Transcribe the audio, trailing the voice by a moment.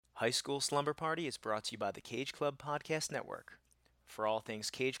High School Slumber Party is brought to you by the Cage Club Podcast Network. For all things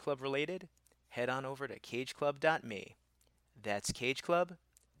Cage Club related, head on over to cageclub.me. That's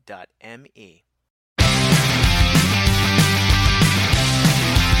cageclub.me.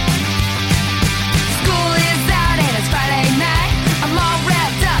 School is out and it's Friday night. I'm all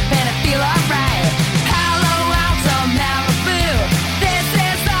wrapped up and I feel alright. Hello out to Malibu. This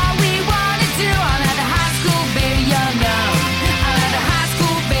is all we wanna do. I'm at the high school, baby, young, young. I'm at the high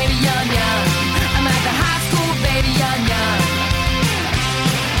school, baby, young, young. I'm at the high school, baby, young, young.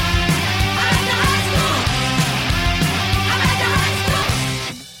 I'm at the high school. I'm at the high school.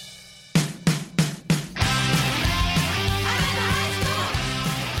 I'm at the high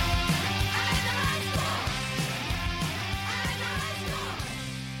school.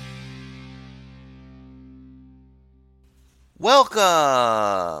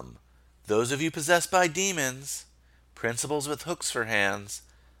 Welcome! Those of you possessed by demons, principals with hooks for hands,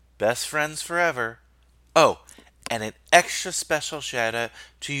 best friends forever. Oh, and an extra special shout out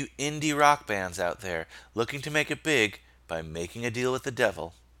to you indie rock bands out there looking to make it big by making a deal with the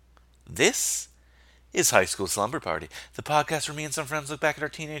devil. This is High School Slumber Party, the podcast where me and some friends look back at our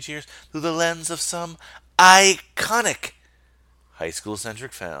teenage years through the lens of some iconic high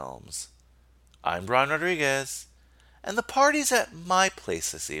school-centric films. I'm Brian Rodriguez, and the party's at my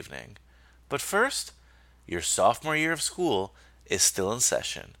place this evening. But first, your sophomore year of school is still in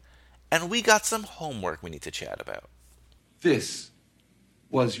session, and we got some homework we need to chat about. This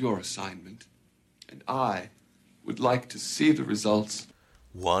was your assignment, and I would like to see the results.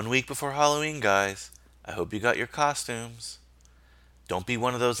 1 week before Halloween, guys. I hope you got your costumes. Don't be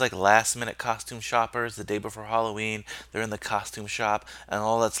one of those last minute costume shoppers the day before Halloween. They're in the costume shop and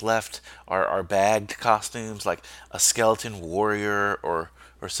all that's left are bagged costumes like a skeleton warrior or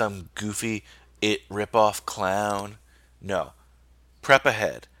some goofy It ripoff clown. No. Prep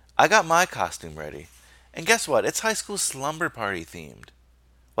ahead. I got my costume ready. And guess what? It's High School Slumber Party themed.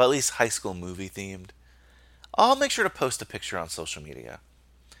 Well, at least High School movie themed. I'll make sure to post a picture on social media.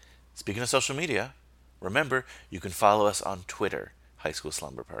 Speaking of social media, remember, you can follow us on Twitter, High School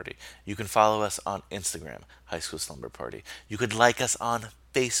Slumber Party. You can follow us on Instagram, High School Slumber Party. You could like us on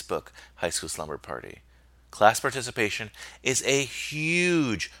Facebook, High School Slumber Party. Class participation is a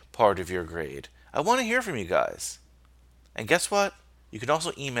huge part of your grade. I want to hear from you guys. And guess what? You can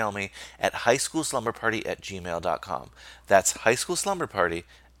also email me at highschoolslumberparty@gmail.com. That's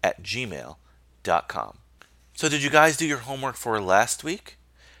highschoolslumberparty@gmail.com. So did you guys do your homework for last week?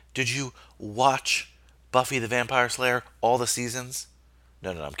 Did you watch Buffy the Vampire Slayer all the seasons?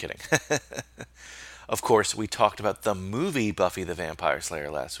 No, I'm kidding. Of course, we talked about the movie Buffy the Vampire Slayer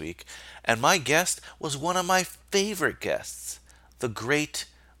last week, and my guest was one of my favorite guests. The great,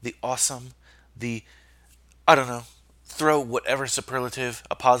 the awesome, throw whatever superlative,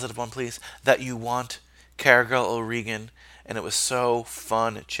 a positive one please, that you want, Caragirl O'Regan, and it was so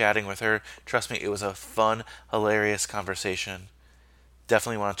fun chatting with her. Trust me, it was a fun, hilarious conversation.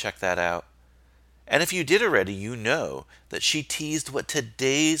 Definitely want to check that out. And if you did already, you know that she teased what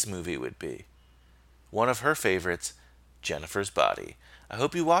today's movie would be. One of her favorites, Jennifer's Body. I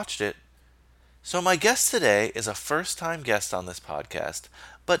hope you watched it. So my guest today is a first-time guest on this podcast,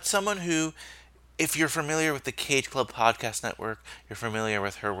 but someone who, if you're familiar with the Cage Club Podcast Network, you're familiar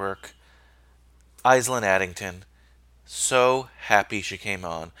with her work, Aislinn Addington. So happy she came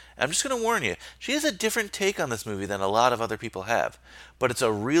on. And I'm just going to warn you, she has a different take on this movie than a lot of other people have. But it's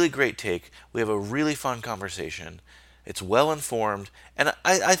a really great take. We have a really fun conversation. It's well informed, and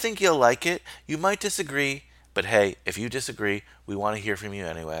I think you'll like it. You might disagree, but hey, if you disagree, we want to hear from you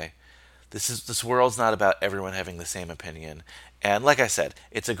anyway. This world's not about everyone having the same opinion. And like I said,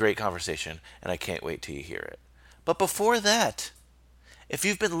 it's a great conversation, and I can't wait till you hear it. But before that, if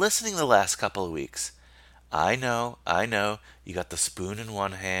you've been listening the last couple of weeks, I know, you got the spoon in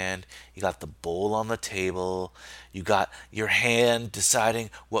one hand, you got the bowl on the table, you got your hand deciding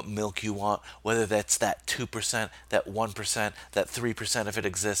what milk you want, whether that's that 2%, that 1%, that 3% if it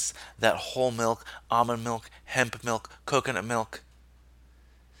exists, that whole milk, almond milk, hemp milk, coconut milk.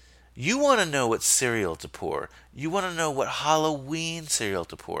 You want to know what cereal to pour. You want to know what Halloween cereal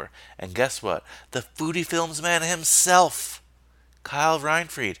to pour. And guess what? The Foodie Films man himself, Kyle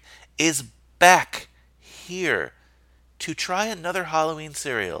Reinfried, is back here to try another Halloween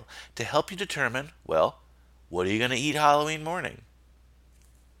cereal to help you determine, well, what are you going to eat Halloween morning?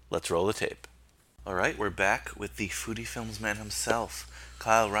 Let's roll the tape. All right, we're back with the Foodie Films man himself,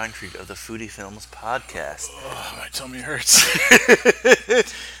 Kyle Reinfried of the Foodie Films podcast. Oh, my tummy hurts.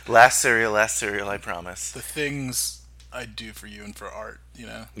 Last cereal, I promise. The things I do for you and for art, you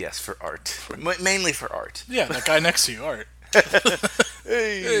know? Yes, for art. Mainly for art. Yeah, that guy next to you, Art.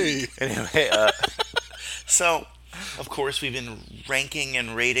 Hey. Anyway, so of course we've been ranking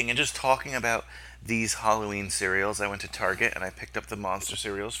and rating and just talking about these Halloween cereals. I went to Target and I picked up the monster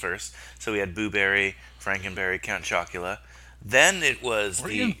cereals first. So we had Boo Berry, Frankenberry, Count Chocula. Then it was What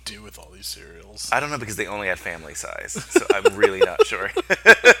are you gonna do with all these cereals? I don't know because they only had family size, so I'm really not sure.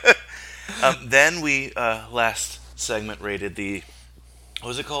 Then we last segment rated the what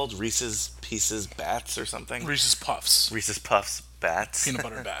was it called? Reese's Pieces Bats or something? Reese's Puffs. Reese's Puffs Bats. Peanut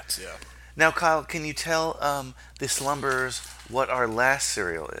butter bats, yeah. Now, Kyle, can you tell the slumberers what our last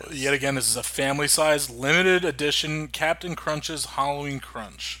cereal is? Yet again, this is a family-size, limited edition Captain Crunch's Halloween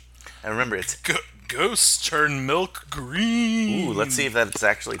Crunch. And remember, it's Ghosts turn milk green. ooh. Let's see if that's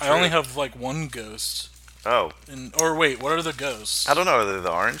actually true. I only have like one ghost. Oh, Or wait, what are the ghosts? I don't know. Are they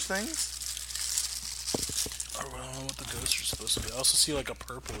the orange things? I don't know what the ghosts are supposed to be. I also see like a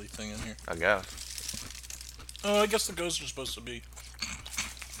purpley thing in here. I guess Oh, I guess the ghosts are supposed to be.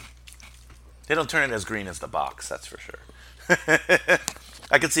 they don't turn it as green as the box. That's for sure.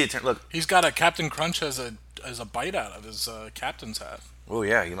 I can see it turn. Look. He's got a Captain Crunch as a bite out of his captain's hat. Oh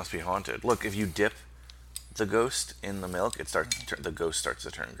yeah, you must be haunted. Look, if you dip the ghost in the milk, it starts. The ghost starts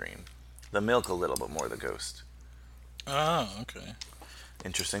to turn green. The milk a little, but more the ghost. Oh, okay.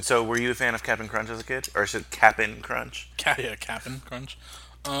 Interesting. So, were you a fan of Captain Crunch as a kid, or should Cap'n Crunch? Yeah, Captain Crunch.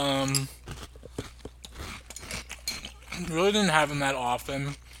 Really didn't have them that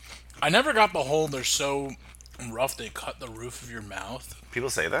often. I never got the whole they're so rough they cut the roof of your mouth. People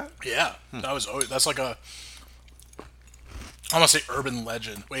say that. Yeah, that's like a I want to say urban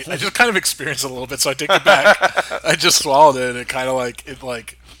legend. Wait, I just kind of experienced it a little bit, so I take it back. I just swallowed it, and it kind of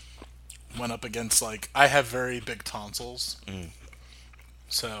like went up against like I have very big tonsils,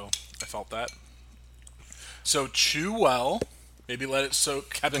 so I felt that. So chew well, maybe let it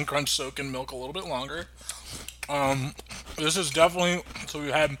soak. Captain Crunch soak in milk a little bit longer. This is definitely so we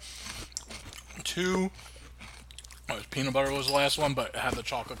had two. Peanut butter was the last one, but it had the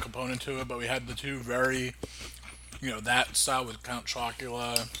chocolate component to it. But we had the two very, that style with Count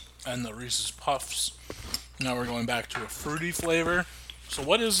Chocula and the Reese's Puffs. Now we're going back to a fruity flavor. So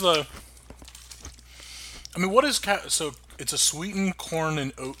what is the? I mean, what is so? It's a sweetened corn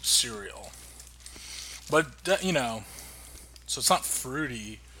and oat cereal, but so it's not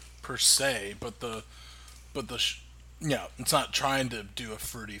fruity per se, but it's not trying to do a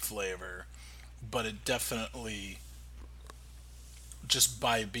fruity flavor, but it definitely, just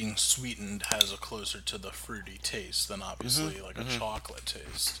by being sweetened, has a closer to the fruity taste than obviously like a chocolate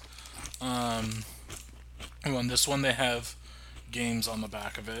taste. And on this one they have games on the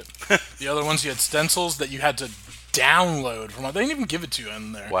back of it. The other ones you had stencils that you had to download from. They didn't even give it to you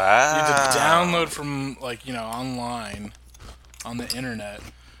in there. Wow. You had to download from online on the internet.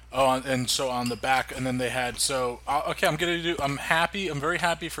 Oh, and so on the back, and then they had okay. I'm happy. I'm very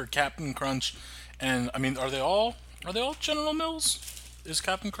happy for Captain Crunch, and I mean, are they all General Mills? Is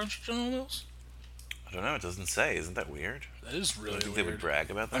Captain Crunch General Mills? I don't know. It doesn't say. Isn't that weird? That is really I think weird. they would brag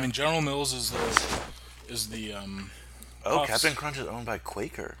about that. I mean, General Mills is the oh, Puffs. Captain Crunch is owned by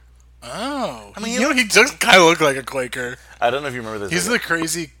Quaker. Oh, I mean, he does kind of look like a Quaker. I don't know if you remember this. He's the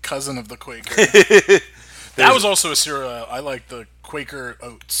crazy cousin of the Quaker. That was also a cereal. I like the Quaker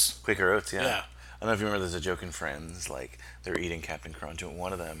Oats. Quaker Oats, yeah. Yeah. I don't know if you remember. There's a joke in Friends, like they're eating Captain Crunch, and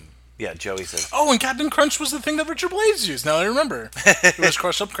one of them, yeah, Joey says, Oh, and Captain Crunch was the thing that Richard Blades used. Now I remember. It was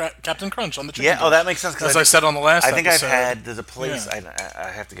crushed up Captain Crunch on the chicken. yeah. Oh, dish. that makes sense. 'Cause As I said on the last I think episode. there's a place. Yeah. I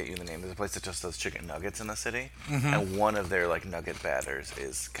have to get you the name. There's a place that just does chicken nuggets in the city, and one of their like nugget batters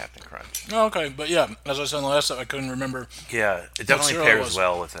is Captain Crunch. Oh, okay, but yeah, as I said on the last episode, I couldn't remember. Yeah, it definitely cereal pairs was.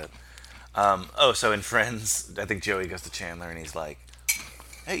 well with it. So in Friends, I think Joey goes to Chandler and he's like,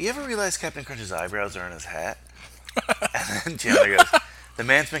 "Hey, you ever realize Captain Crunch's eyebrows are in his hat?" And then Chandler goes, "The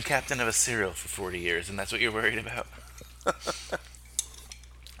man's been captain of a cereal for 40 years, and that's what you're worried about." But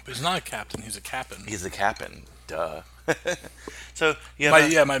he's not a captain; he's a captain. He's the captain, duh. So you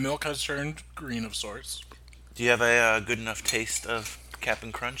have My milk has turned green of sorts. do you have a good enough taste of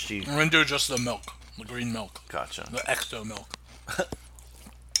Captain Crunch? Do you I'm gonna do just the milk, the green milk, gotcha? the ecto milk.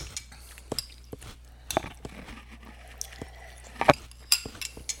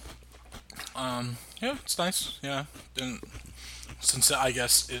 Yeah, it's nice. Yeah, since I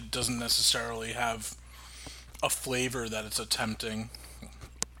guess it doesn't necessarily have a flavor that it's attempting.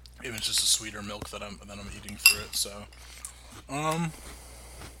 Even it's just a sweeter milk that I'm eating through it. So,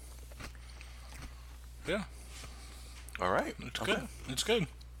 yeah, All right, it's okay. good. It's good.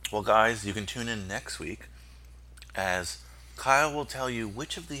 Well, guys, you can tune in next week as Kyle will tell you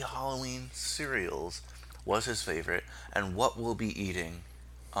which of the Halloween cereals was his favorite and what we'll be eating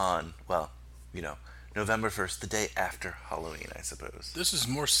on, well, November 1st, the day after Halloween, I suppose. This is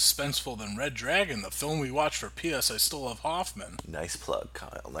more suspenseful than Red Dragon, the film we watched for P.S. I Still Love Hoffman. Nice plug,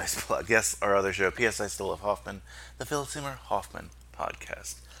 Kyle. Nice plug. Yes, our other show, P.S. I Still Love Hoffman, the Philip Seymour Hoffman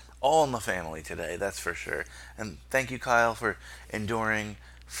podcast. All in the family today, that's for sure. And thank you, Kyle, for enduring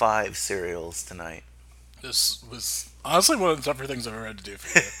 5 cereals tonight. This was honestly one of the tougher things I've ever had to do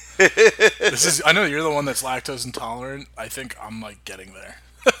for you. I know you're the one that's lactose intolerant. I think I'm like getting there.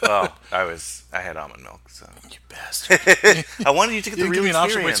 Well, I had almond milk, so. You bastard. I wanted you to get the You real give me an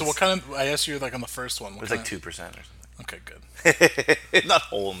option. Wait, experience. so what kind of? I asked you like on the first one. It was like 2% or something. Okay, good. Not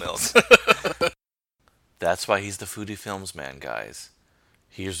whole milk. That's why he's the Foodie Films man, guys.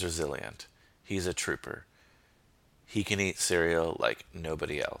 He's resilient. He's a trooper. He can eat cereal like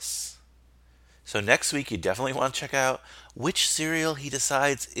nobody else. So next week, you definitely want to check out which cereal he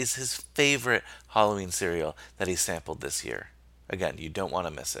decides is his favorite Halloween cereal that he sampled this year. Again, you don't want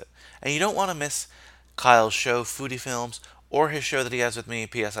to miss it. And you don't want to miss Kyle's show, Foodie Films, or his show that he has with me,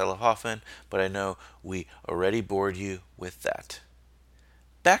 P.S. I Love Hoffman, but I know we already bored you with that.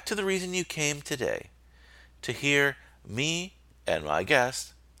 Back to the reason you came today, to hear me and my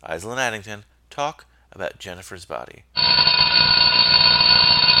guest, Aislinn Addington, talk about Jennifer's Body.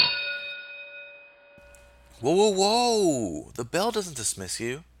 Whoa, whoa, whoa! The bell doesn't dismiss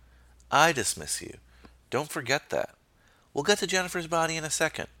you. I dismiss you. Don't forget that. We'll get to Jennifer's Body in a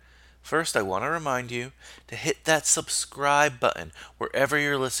second. First, I want to remind you to hit that subscribe button wherever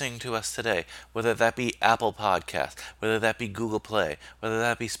you're listening to us today, whether that be Apple Podcasts, whether that be Google Play, whether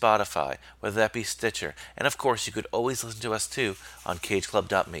that be Spotify, whether that be Stitcher. And of course, you could always listen to us too on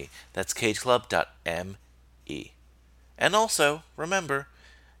cageclub.me. That's cageclub.me. And also, remember,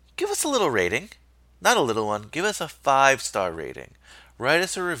 give us a little rating. Not a little one. Give us a 5-star rating. Write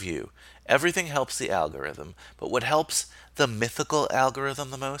us a review. Everything helps the algorithm. But what helps the mythical algorithm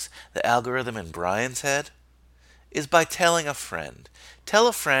the most, the algorithm in Brian's head, is by telling a friend. Tell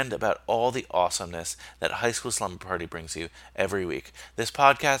a friend about all the awesomeness that High School Slumber Party brings you every week. This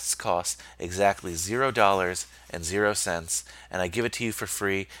podcast costs exactly $0.00, and I give it to you for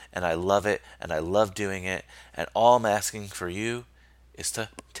free, and I love it, and I love doing it, and all I'm asking for you is to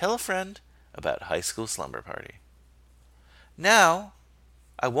tell a friend about High School Slumber Party. Now,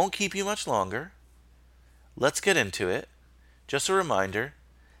 I won't keep you much longer. Let's get into it. Just a reminder,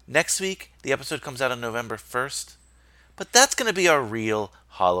 next week the episode comes out on November 1st, but that's going to be our real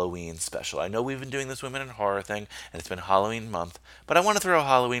Halloween special. I know we've been doing this Women in Horror thing, and it's been Halloween month, but I want to throw a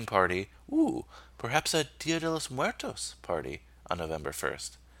Halloween party, perhaps a Dia de los Muertos party on November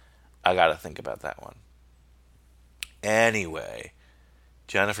 1st. I got to think about that one. Anyway,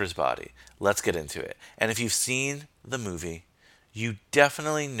 Jennifer's Body. Let's get into it. And if you've seen the movie, you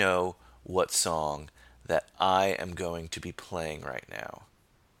definitely know what song that I am going to be playing right now.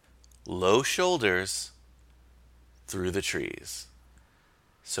 Low Shoulders, Through the Trees.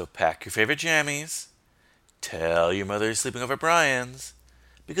 So pack your favorite jammies, tell your mother you're sleeping over Brian's,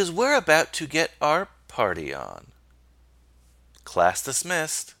 because we're about to get our party on. Class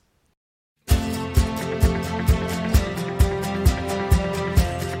dismissed.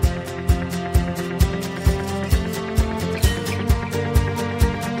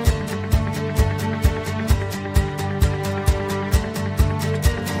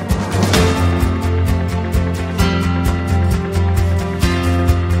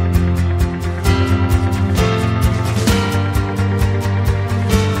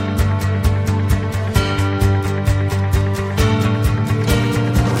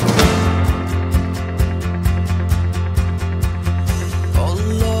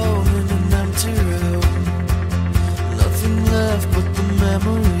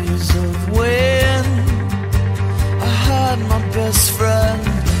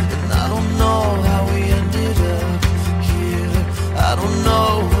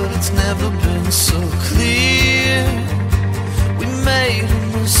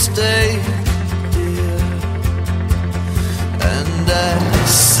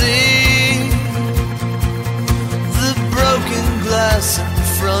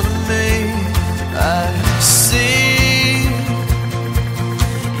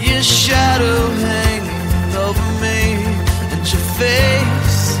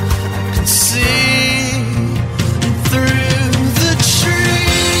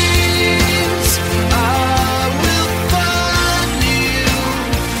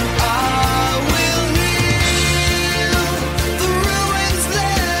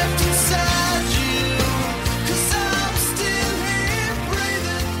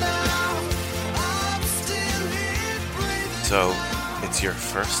 So, it's your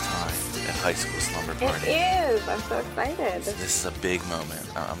first time at High School Slumber Party. It is. I'm so excited. This is a big moment.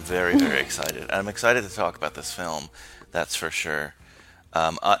 I'm very, very excited. I'm excited to talk about this film, that's for sure.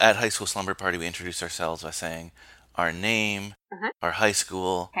 At High School Slumber Party, we introduce ourselves by saying our name, our high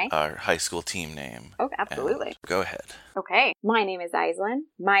school, Okay. our high school team name. Oh, absolutely. And go ahead. Okay. My name is Aislinn.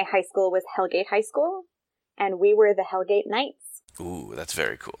 My high school was Hellgate High School, and we were the Hellgate Knights. Ooh, that's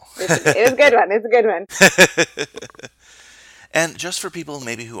very cool. It was a good one. It's a good one. And just for people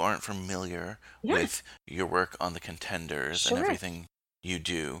maybe who aren't familiar Yeah. with your work on The Contenders and Sure. everything you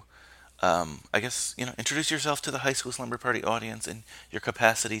do, I guess, introduce yourself to the High School Slumber Party audience in your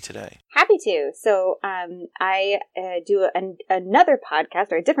capacity today. Happy to. So I do another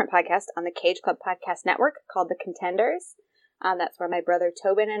podcast, or a different podcast, on the Cage Club Podcast Network called The Contenders. That's where my brother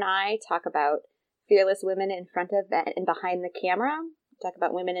Tobin and I talk about fearless women in front of and behind the camera. Talk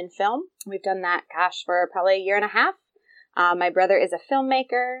about women in film. We've done that, for probably a year and a half. My brother is a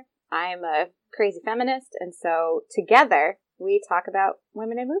filmmaker. I'm a crazy feminist. And so together we talk about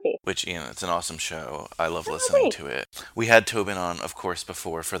women in movies. Which, it's an awesome show. I love Oh, listening thanks. to it. We had Tobin on, of course,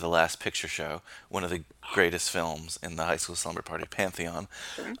 before for The Last Picture Show, one of the greatest films in the High School Slumber Party pantheon.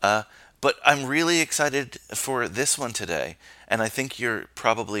 But I'm really excited for this one today. And I think you're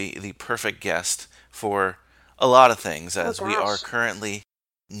probably the perfect guest for a lot of things, as we are gosh. currently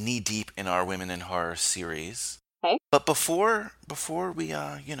knee-deep in our Women in Horror series. Okay. But before we,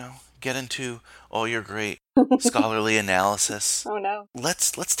 get into all your great scholarly analysis, Oh, no.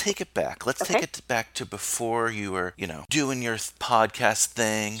 let's take it back. Let's Okay. take it back to before you were, doing your podcast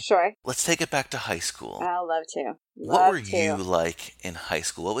thing. Sure. Let's take it back to high school. I'll love to. What were you like in high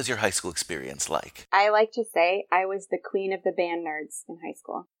school? What was your high school experience like? I like to say I was the queen of the band nerds in high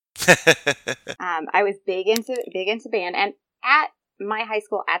school. I was big into band, and at my high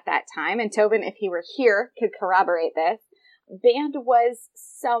school at that time, and Tobin, if he were here, could corroborate this, band was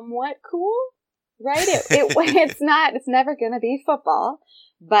somewhat cool, right? It's never going to be football,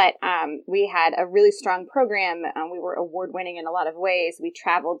 but we had a really strong program. We were award winning in a lot of ways. We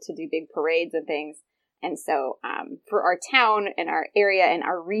traveled to do big parades and things. And so for our town and our area and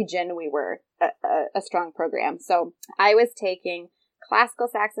our region, we were a strong program. So I was taking classical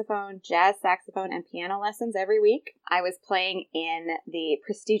saxophone, jazz saxophone, and piano lessons every week. I was playing in the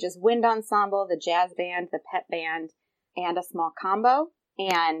prestigious wind ensemble, the jazz band, the pep band, and a small combo.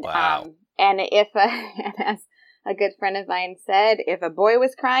 And Wow. And and as a good friend of mine said, if a boy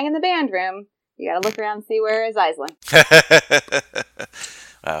was crying in the band room, you got to look around and see where is Aislinn.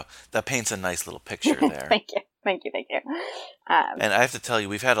 Wow, that paints a nice little picture there. Thank you. And I have to tell you,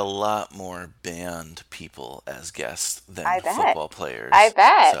 we've had a lot more band people as guests than I bet. football players. I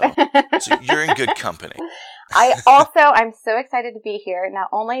bet. So you're in good company. I'm so excited to be here. Not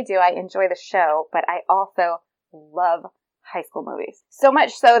only do I enjoy the show, but I also love high school movies. So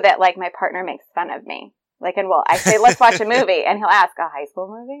much so that, like, my partner makes fun of me. Like, I say, let's watch a movie, and he'll ask, a high school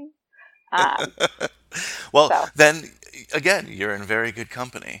movie? Well, so. then, again, you're in very good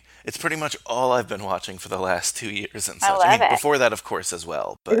company. It's pretty much all I've been watching for the last 2 years and such. I love it. Before that, of course, as well. I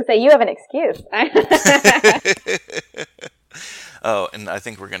was But going to say, you have an excuse. Oh, and I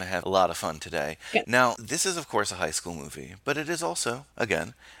think we're going to have a lot of fun today. Yeah. Now, this is, of course, a high school movie, but it is also,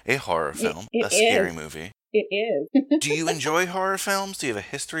 again, a horror film, it a scary is. movie. It is. Do you enjoy horror films? Do you have a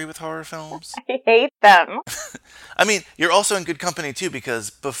history with horror films? I hate them. I mean, you're also in good company, too, because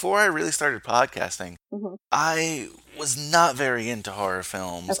before I really started podcasting, Mhm. I was not very into horror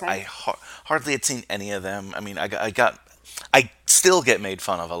films. Okay. I hardly had seen any of them. I mean, I still get made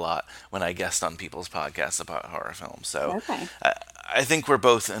fun of a lot when I guest on people's podcasts about horror films. So Okay. I think we're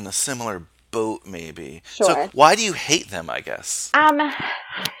both in a similar boat, maybe. Sure. So why do you hate them, I guess? I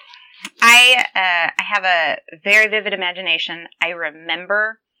have a very vivid imagination. I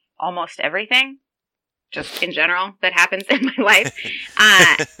remember almost everything, just in general, that happens in my life.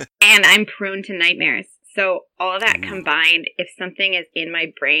 And I'm prone to nightmares. So all of that Ooh. combined, if something is in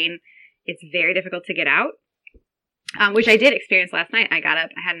my brain, it's very difficult to get out, which I did experience last night. I got up,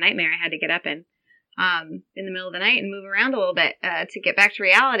 I had a nightmare I had to get up in the middle of the night and move around a little bit to get back to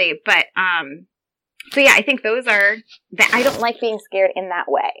reality. But so yeah, I think those are that. I don't like being scared in that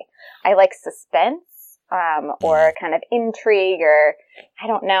way. I like suspense or kind of intrigue, or I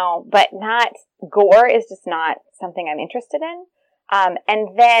don't know, but not gore is just not something I'm interested in.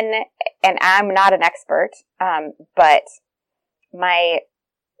 And I'm not an expert, but my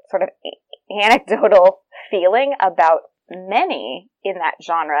sort of anecdotal feeling about many in that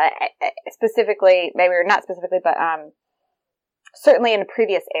genre, specifically, maybe not specifically, but certainly in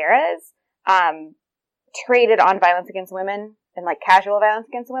previous eras, traded on violence against women and like casual violence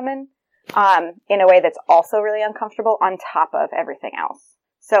against women in a way that's also really uncomfortable on top of everything else.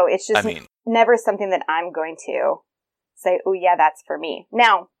 So it's just I mean, never something that I'm going to say, oh yeah, that's for me.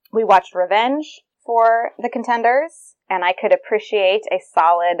 Now, we watched Revenge for The Contenders, and I could appreciate a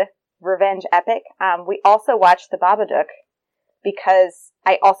solid revenge epic. We also watched The Babadook because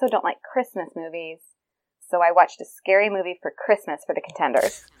I also don't like Christmas movies. So I watched a scary movie for Christmas for The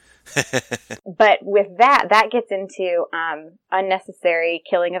Contenders. But with that gets into unnecessary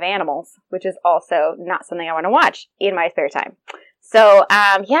killing of animals, which is also not something I want to watch in my spare time. So,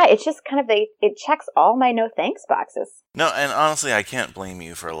 yeah, it's just kind of it checks all my no thanks boxes. No, and honestly, I can't blame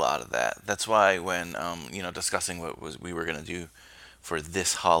you for a lot of that. That's why when, discussing we were going to do for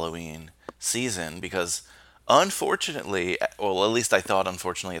this Halloween season, because unfortunately, well, at least I thought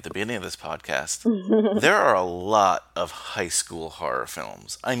unfortunately at the beginning of this podcast, there are a lot of high school horror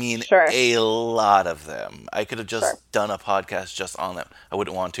films. I mean, Sure. a lot of them. I could have just done a podcast just on them. I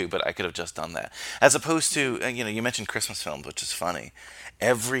wouldn't want to, but I could have just done that. As opposed to, you mentioned Christmas films, which is funny.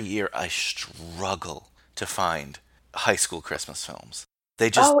 Every year I struggle to find high school Christmas films. They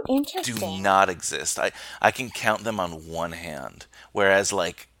just do not exist. I can count them on one hand, whereas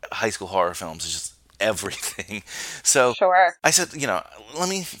like high school horror films is just everything. So Sure. I said, let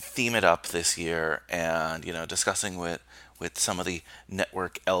me theme it up this year, and discussing with some of the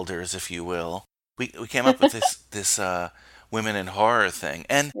network elders, if you will, we came up with this women in horror thing.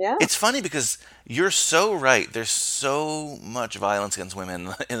 And it's funny because you're so right. There's so much violence against women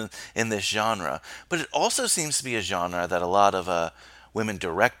in this genre, but it also seems to be a genre that a lot of women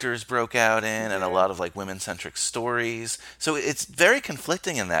directors broke out in, and a lot of like women-centric stories. So it's very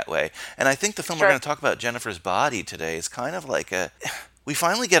conflicting in that way. And I think the film we're going to talk about, Jennifer's Body, today is kind of like we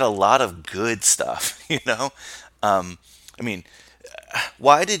finally get a lot of good stuff, I mean,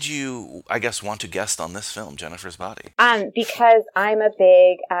 why did you, I guess, want to guest on this film, Jennifer's Body? Because I'm a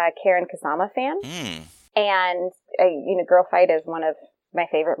big Karen Kusama fan. And, Girl Fight is one of my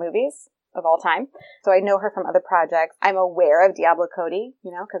favorite movies of all time. So I know her from other projects. I'm aware of Diablo Cody,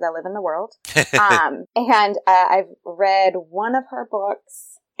 because I live in the world. And I've read one of her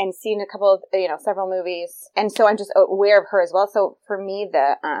books and seen a couple of, several movies. And so I'm just aware of her as well. So for me,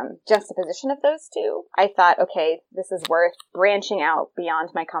 the juxtaposition of those two, I thought, okay, this is worth branching out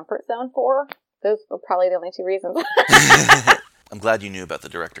beyond my comfort zone for. Those were probably the only two reasons. I'm glad you knew about the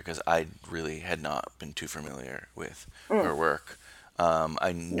director, because I really had not been too familiar with her work.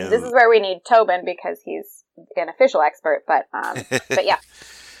 I knew this is where we need Tobin, because he's an official expert, but yeah.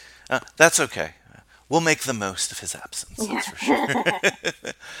 That's okay. We'll make the most of his absence, that's for sure.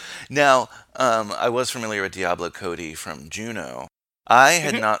 Now, I was familiar with Diablo Cody from Juno. I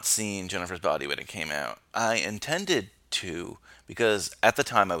had not seen Jennifer's Body when it came out. I intended to, because at the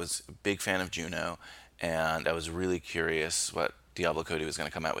time I was a big fan of Juno, and I was really curious what Diablo Cody was going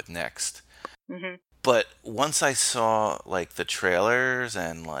to come out with next. But once I saw like the trailers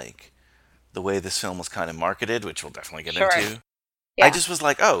and like the way this film was kind of marketed, which we'll definitely get into, I just was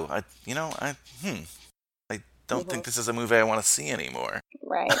like, oh, I don't think this is a movie I want to see anymore.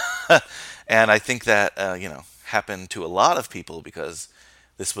 Right. And I think that happened to a lot of people, because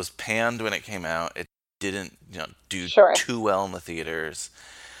this was panned when it came out. It didn't do too well in the theaters.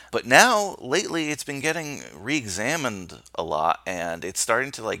 But now, lately, it's been getting re-examined a lot, and it's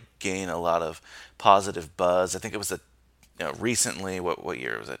starting to like gain a lot of positive buzz. I think it was recently, what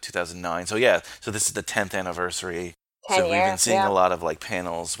year was it? 2009. So yeah, so this is the 10th anniversary. 10 so we've been years, seeing a lot of like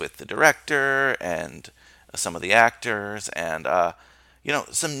panels with the director and some of the actors, and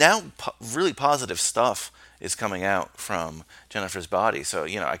some now really positive stuff is coming out from Jennifer's Body. So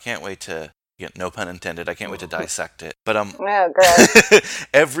I can't wait to. No pun intended. I can't wait to dissect it. But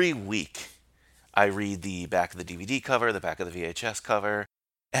every week I read the back of the DVD cover, the back of the VHS cover,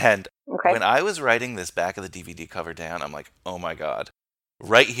 and when I was writing this back of the DVD cover down, I'm like, oh my god,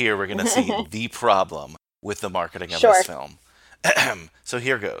 right here we're gonna see the problem with the marketing of this film. So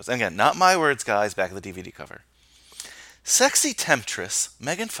here goes. And again, not my words, guys. Back of the DVD cover. Sexy temptress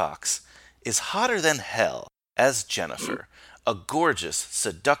Megan Fox is hotter than hell as Jennifer. A gorgeous,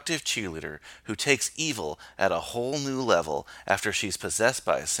 seductive cheerleader who takes evil at a whole new level after she's possessed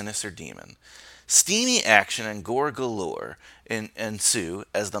by a sinister demon. Steamy action and gore galore ensue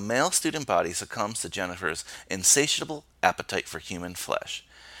as the male student body succumbs to Jennifer's insatiable appetite for human flesh.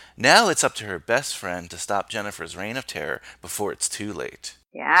 Now it's up to her best friend to stop Jennifer's reign of terror before it's too late.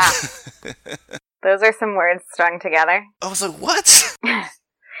 Yeah. Those are some words strung together. I was like, what?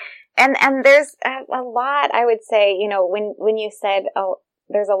 And there's a lot, I would say, when you said, oh,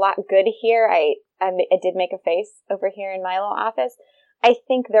 there's a lot good here, I did make a face over here in my little office. I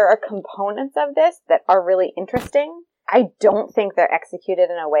think there are components of this that are really interesting. I don't think they're executed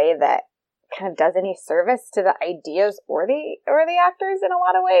in a way that kind of does any service to the ideas or the actors in a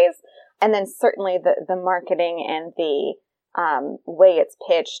lot of ways. And then certainly the marketing and the way it's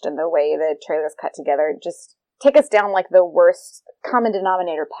pitched and the way the trailer's cut together just take us down like the worst common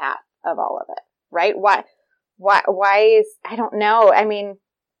denominator path of all of it, right? Why is, I don't know. I mean,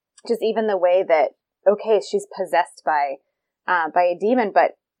 just even the way that, okay, she's possessed by a demon,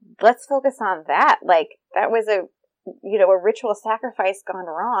 but let's focus on that. Like, that was a ritual sacrifice gone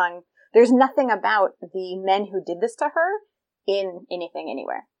wrong. There's nothing about the men who did this to her in anything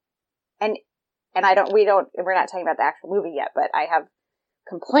anywhere. And we're not talking about the actual movie yet, but I have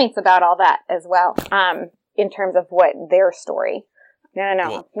complaints about all that as well, in terms of what their story. No,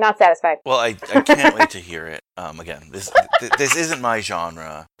 well, not satisfied. Well, I can't wait to hear it. Again, this isn't my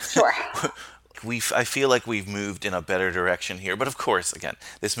genre. Sure. I feel like we've moved in a better direction here, but of course, again,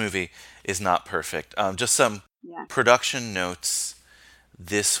 this movie is not perfect. Just some production notes.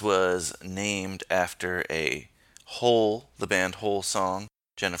 This was named after the band Hole song,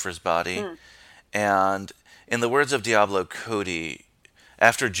 Jennifer's Body. And in the words of Diablo Cody,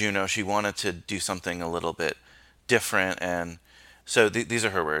 after Juno, she wanted to do something a little bit different. And so these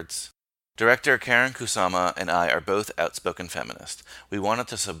are her words. Director Karen Kusama and I are both outspoken feminists. We wanted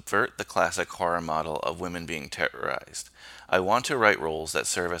to subvert the classic horror model of women being terrorized. I want to write roles that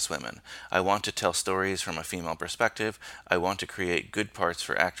service women. I want to tell stories from a female perspective. I want to create good parts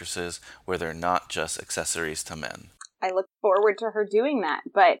for actresses where they're not just accessories to men. I look forward to her doing that.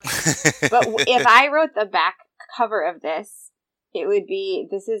 But if I wrote the back cover of this, it would be,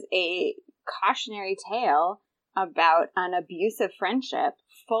 this is a cautionary tale about an abusive friendship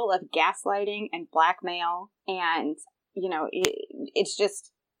full of gaslighting and blackmail. And, it's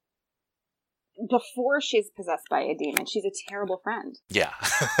just, before she's possessed by a demon, she's a terrible friend. Yeah.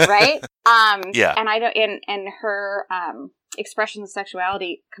 Right? Yeah. And I don't, and her expressions of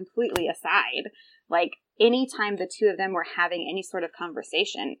sexuality completely aside, like, anytime the two of them were having any sort of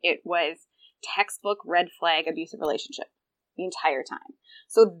conversation, it was textbook red flag abusive relationship the entire time.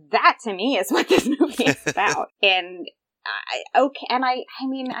 So that to me is what this movie is about. And I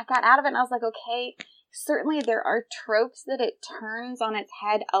got out of it and I was like, okay, certainly there are tropes that it turns on its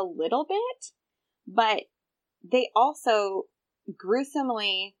head a little bit, but they also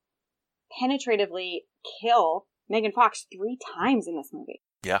gruesomely, penetratively kill Megan Fox 3 times in this movie.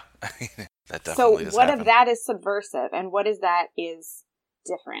 Yeah, that definitely So what if that is subversive and what is that is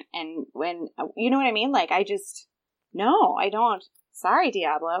different? And when, you know what I mean? Like, I don't. Sorry,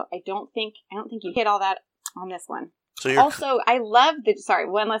 Diablo. I don't think you hit all that on this one. So also, I love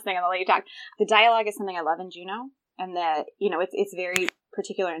one last thing, and I'll let you talk. The dialogue is something I love in Juno, and it's very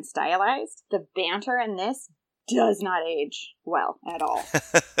particular and stylized. The banter in this does not age well at all.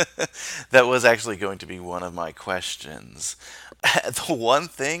 That was actually going to be one of my questions. The one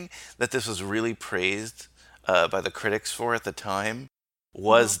thing that this was really praised by the critics for at the time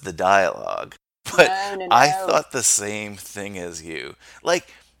was the dialogue. But No. I thought the same thing as you. Like,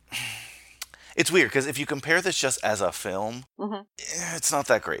 it's weird, because if you compare this just as a film, it's not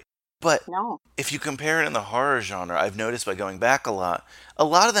that great. But if you compare it in the horror genre, I've noticed by going back a lot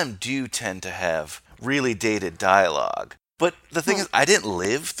of them do tend to have really dated dialogue. But the thing is, I didn't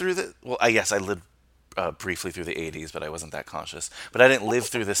live through I guess I lived briefly through the 80s, but I wasn't that conscious. But I didn't live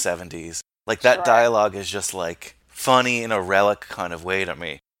through the 70s. Like, that dialogue is just, like, funny in a relic kind of way to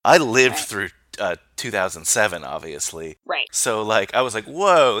me. I lived through 2007, obviously. Right. So, like, I was like,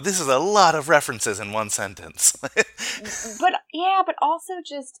 whoa, this is a lot of references in one sentence. but also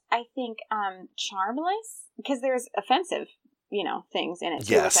just, I think, charmless, because there's offensive, things in it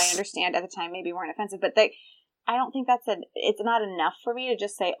too, which I understand at the time maybe weren't offensive, but I don't think it's not enough for me to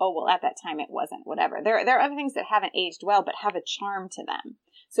just say, oh, well, at that time it wasn't, whatever. There are other things that haven't aged well, but have a charm to them.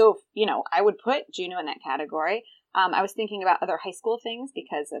 So, I would put Juno in that category. I was thinking about other high school things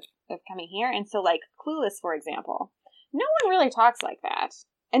because of coming here. And so, like, Clueless, for example, no one really talks like that.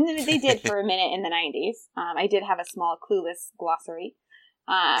 And then they did for a minute in the 90s. I did have a small Clueless glossary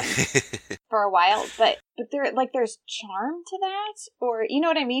for a while. But there's charm to that. Or, you know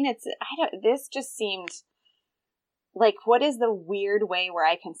what I mean? This just seemed like, what is the weird way where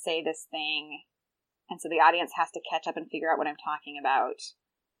I can say this thing? And so the audience has to catch up and figure out what I'm talking about.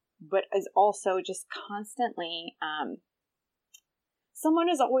 But is also just constantly, someone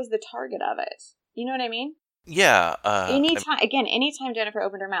is always the target of it. You know what I mean? Yeah. Anytime Jennifer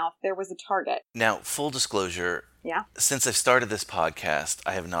opened her mouth, there was a target. Now, full disclosure. Yeah. Since I've started this podcast,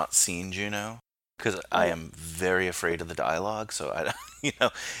 I have not seen Juno because I am very afraid of the dialogue. So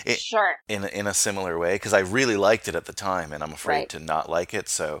Sure. In a similar way, because I really liked it at the time, and I'm afraid to not like it.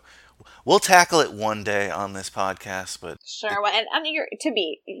 So we'll tackle it one day on this podcast, but sure. Well, and I mean,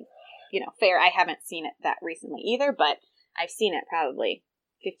 fair. I haven't seen it that recently either, but I've seen it probably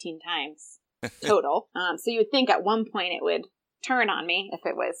 15 times total. So you would think at one point it would turn on me if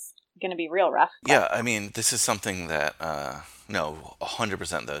it was going to be real rough. But... Yeah, I mean, this is something that,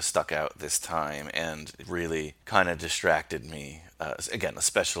 100% though, stuck out this time and really kind of distracted me. Again,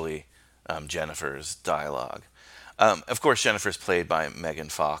 especially Jennifer's dialogue. Of course, Jennifer's played by Megan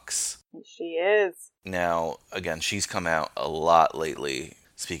Fox. She is. Now, again, she's come out a lot lately,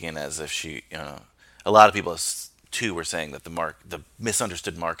 speaking as if she, a lot of people too were saying that the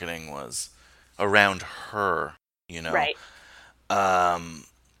misunderstood marketing was around her, Right.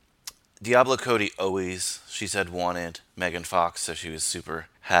 Diablo Cody always, she said, wanted Megan Fox, so she was super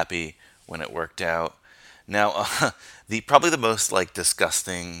happy when it worked out. Now, probably the most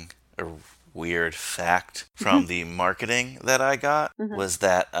disgusting or weird fact from the marketing that I got was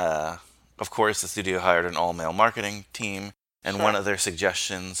that, of course, the studio hired an all-male marketing team, and one of their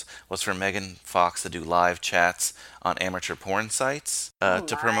suggestions was for Megan Fox to do live chats on amateur porn sites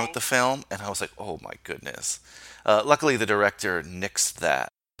to promote the film, and I was like, oh my goodness. Luckily, the director nixed that.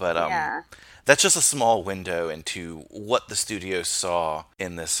 But that's just a small window into what the studio saw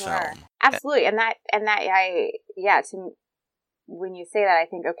in this film. Absolutely, when you say that, I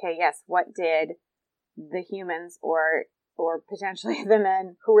think, okay, yes, what did the humans or potentially the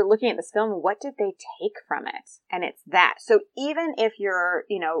men who were looking at this film, what did they take from it? And it's that. So even if you're,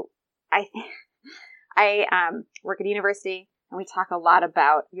 I work at a university and we talk a lot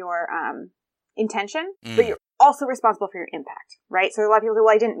about your intention, but you're also responsible for your impact, right? So a lot of people say,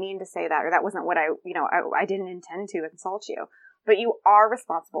 well, I didn't mean to say that, or that wasn't what I didn't intend to insult you. But you are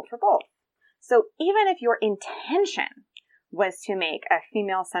responsible for both. So even if your intention was to make a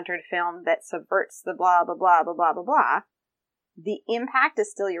female-centered film that subverts the blah, blah, blah, blah, blah, blah, blah, the impact is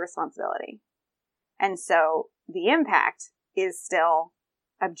still your responsibility. And so the impact is still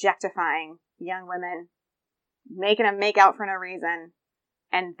objectifying young women, making them make out for no reason,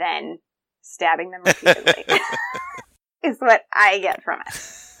 and then stabbing them repeatedly is what I get from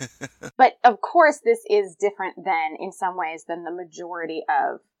it. But of course, this is different in some ways than the majority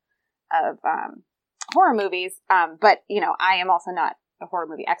of horror movies. But I am also not a horror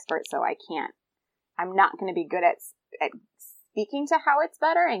movie expert, so I'm not going to be good at speaking to how it's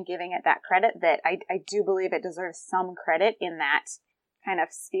better and giving it that credit that I do believe it deserves some credit in that kind of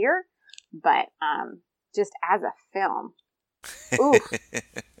sphere. But just as a film, ooh.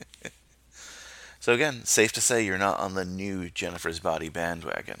 So again, safe to say you're not on the new Jennifer's Body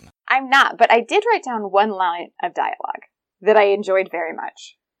bandwagon. I'm not, but I did write down one line of dialogue that I enjoyed very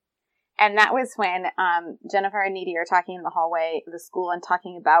much. And that was when Jennifer and Needy are talking in the hallway of the school and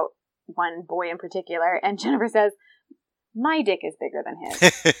talking about one boy in particular. And Jennifer says, "My dick is bigger than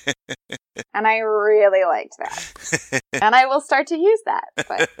his." And I really liked that. And I will start to use that.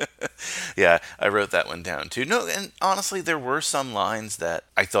 But. Yeah, I wrote that one down too. No, and honestly, there were some lines that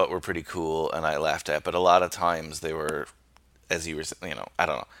I thought were pretty cool and I laughed at, but a lot of times they were, as you were, I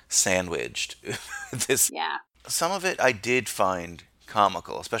don't know, sandwiched. Yeah. Some of it I did find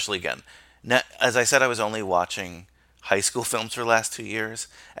comical, especially again. Now, as I said, I was only watching high school films for the last 2 years,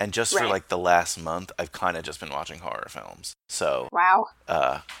 and just for the last month, I've kind of just been watching horror films. So, wow.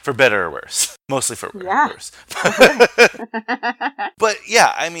 For better or worse, mostly for worse. But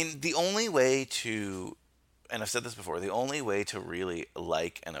yeah, I mean, the only way to, and I've said this before, the only way to really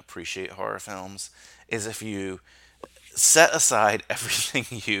like and appreciate horror films is if you set aside everything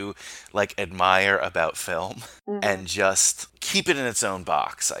you admire about film and just keep it in its own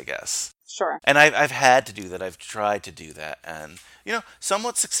box, I guess. Sure. And I've had to do that. I've tried to do that. And,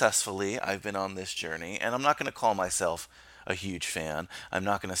 somewhat successfully, I've been on this journey. And I'm not going to call myself a huge fan. I'm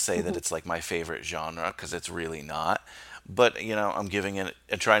not going to say that it's my favorite genre, because it's really not. But, I'm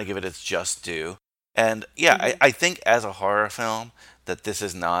trying to give it its just due. And, yeah, I think as a horror film that this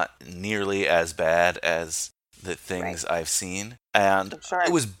is not nearly as bad as the things I've seen. And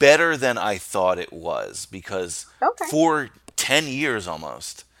it was better than I thought it was, because for 10 years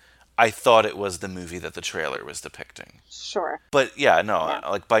almost, I thought it was the movie that the trailer was depicting. Sure. But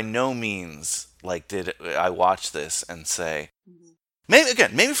by no means did I watch this and say,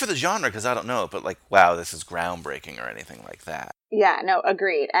 maybe for the genre, because I don't know, but wow, this is groundbreaking or anything like that. Yeah, no,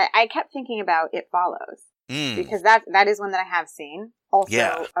 agreed. I kept thinking about It Follows, because that is one that I have seen.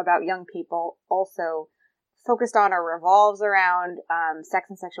 Also about young people, also focused on or revolves around sex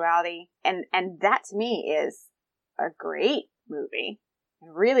and sexuality, and that to me is a great movie.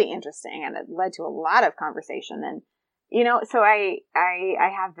 Really interesting, and it led to a lot of conversation. And so I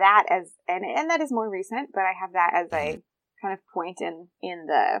have that as, and that is more recent, but I have that as a kind of point in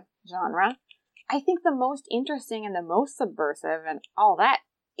the genre. I think the most interesting and the most subversive and all that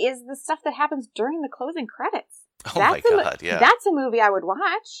is the stuff that happens during the closing credits. Oh my God, yeah. That's a movie I would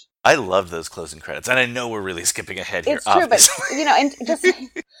watch. I love those closing credits, and I know we're really skipping ahead here. It's true, obviously. but and just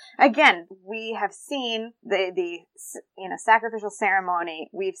again, we have seen the sacrificial ceremony.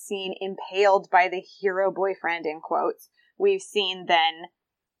 We've seen impaled by the hero boyfriend in quotes. We've seen then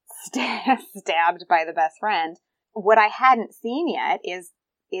stabbed by the best friend. What I hadn't seen yet is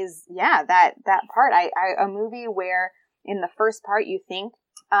that part. A movie where in the first part you think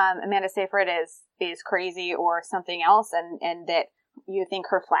Amanda Seyfried is crazy or something else, and that you think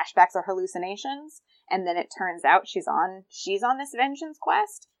her flashbacks are hallucinations, and then it turns out she's on this vengeance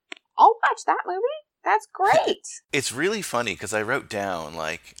quest. I'll watch that movie. That's great. It's really funny because I wrote down,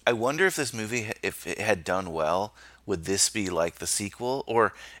 like, I wonder if this movie, if it had done well, would this be like the sequel,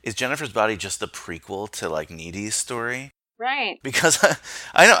 or is Jennifer's Body just the prequel to like Needy's story? Right. Because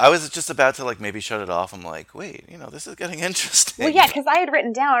I know I was just about to like maybe shut it off. I'm like, wait, this is getting interesting. Well, yeah, because I had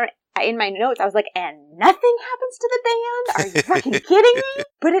written down in my notes, I was like, and nothing happens to the band? Are you fucking kidding me?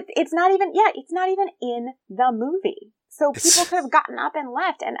 But it's not even in the movie. So people could have gotten up and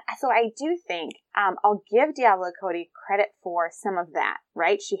left. And so I do think I'll give Diablo Cody credit for some of that,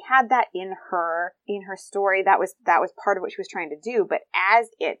 right? She had that in her story. That was part of what she was trying to do. But as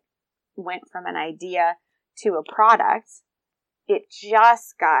it went from an idea to a product, it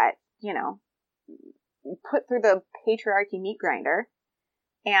just got, put through the patriarchy meat grinder,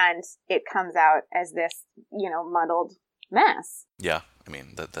 and it comes out as this, muddled mess. Yeah, I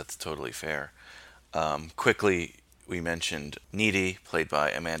mean, that's totally fair. Quickly, we mentioned Needy, played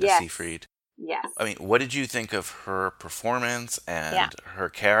by Amanda Seyfried. Yes. I mean, what did you think of her performance and her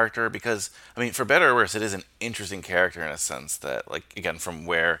character? Because, I mean, for better or worse, it is an interesting character in a sense that, like, again, from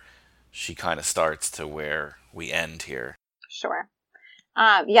where she kind of starts to where we end here. Sure.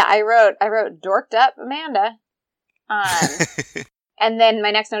 I wrote dorked up Amanda. And then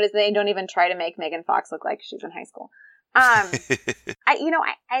my next note is they don't even try to make Megan Fox look like she's in high school. I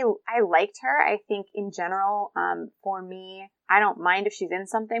liked her. I think in general, for me, I don't mind if she's in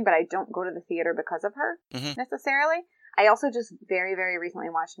something, but I don't go to the theater because of her necessarily. I also just very, very recently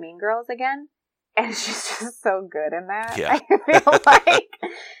watched Mean Girls again, and she's just so good in that. Yeah. I feel like.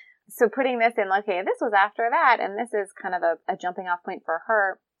 So putting this in, okay, this was after that, and this is kind of a jumping off point for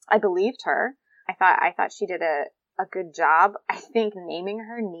her. I believed her. I thought she did a good job. I think naming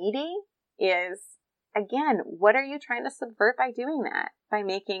her Needy is, again, what are you trying to subvert by doing that? By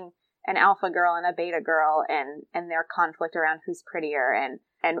making an alpha girl and a beta girl and their conflict around who's prettier and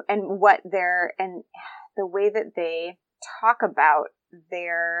what their, and the way that they talk about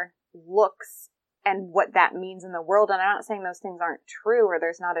their looks and what that means in the world. And I'm not saying those things aren't true or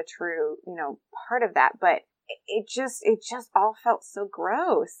there's not a true, part of that, but it just all felt so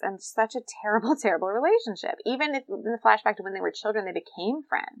gross and such a terrible, terrible relationship. Even if in the flashback to when they were children, they became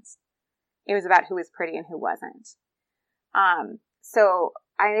friends. It was about who was pretty and who wasn't. So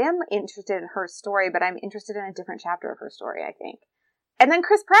I am interested in her story, but I'm interested in a different chapter of her story, I think. And then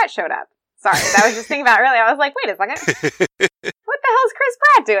Chris Pratt showed up. Sorry, that was just thinking about it earlier. I was like, wait a second. What the hell is Chris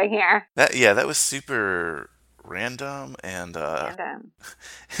Pratt doing here? That was super random, and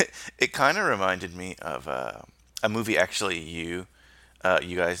it kind of reminded me of a movie. Actually, you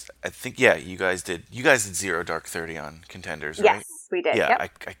guys, I think, you guys did Zero Dark 30 on Contenders, right? Yes, we did. Yeah,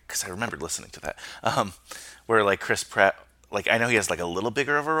 yep. because I remembered listening to that. Where like Chris Pratt, like I know he has like a little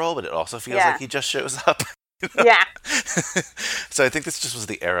bigger of a role, but it also feels like he just shows up. Yeah. So I think this just was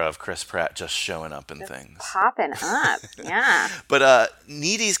the era of Chris Pratt just showing up in things. Popping up, yeah. But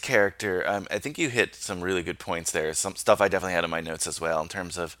Needy's character, I think you hit some really good points there. Some stuff I definitely had in my notes as well in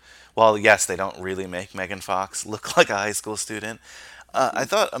terms of, well, yes, they don't really make Megan Fox look like a high school student. I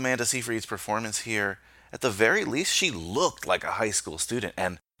thought Amanda Seyfried's performance here, at the very least, she looked like a high school student.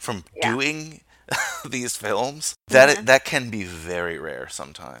 And from doing these films, that can be very rare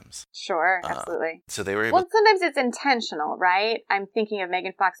sometimes. Sure, absolutely. So they were able. Well, sometimes it's intentional, right? I'm thinking of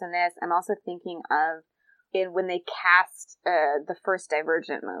Megan Fox in this. I'm also thinking of when they cast the first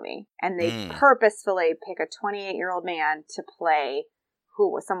Divergent movie, and they purposefully pick a 28-year-old man to play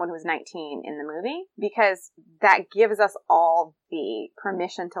someone who was 19 in the movie, because that gives us all the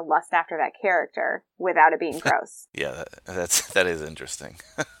permission to lust after that character without it being gross. Yeah, that is interesting.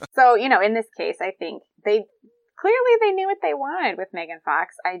 So, in this case, I think they knew what they wanted with Megan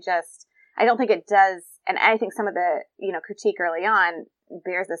Fox. I don't think it does, and I think some of the, critique early on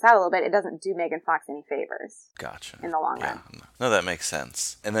bears this out a little bit. It doesn't do Megan Fox any favors. Gotcha. In the long run. No, that makes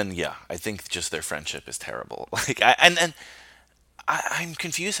sense. And then, I think just their friendship is terrible. Like, I'm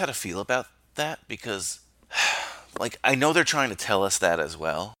confused how to feel about that, because, like, I know they're trying to tell us that as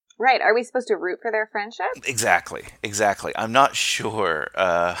well. Right. Are we supposed to root for their friendship? Exactly. I'm not sure.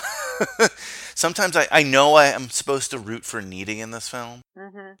 Sometimes I know I am supposed to root for Needy in this film.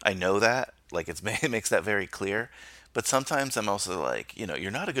 Mm-hmm. I know that. Like, it makes that very clear. But sometimes I'm also like, you're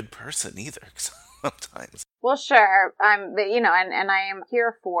not a good person either. Sometimes. Well, sure. And I am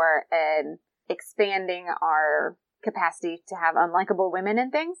here for expanding our capacity to have unlikable women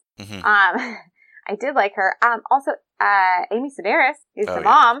and things. Mm-hmm. I did like her. Also, Amy Sedaris is the yeah.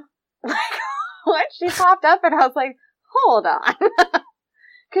 mom. When she popped up, and I was like, hold on.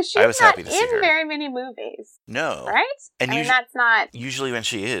 Because she's not in very many movies. No. Right? And that's not... Usually when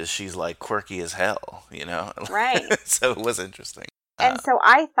she is, she's like quirky as hell, Right. So it was interesting. And so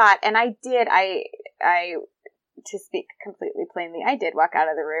I thought, and I did, to speak completely plainly, I did walk out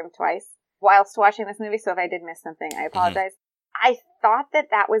of the room twice whilst watching this movie, so if I did miss something, I apologize. Mm-hmm. I thought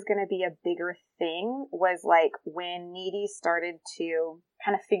that was going to be a bigger thing, was like when Needy started to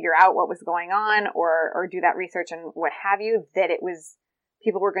kind of figure out what was going on or do that research and what have you, that it was,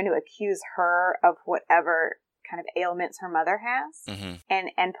 people were going to accuse her of whatever kind of ailments her mother has. Mm-hmm.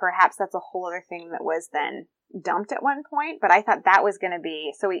 And perhaps that's a whole other thing that was then dumped at one point, but I thought that was going to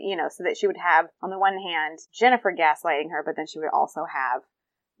be, so that she would have, on the one hand, Jennifer gaslighting her, but then she would also have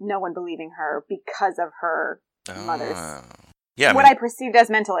no one believing her because of her mother's, I perceived as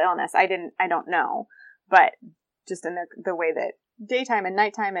mental illness. I don't know, but just in the way that daytime and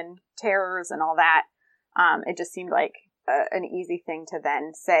nighttime and terrors and all that, it just seemed like an easy thing to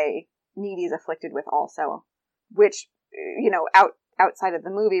then say Needy's afflicted with also, which, outside of the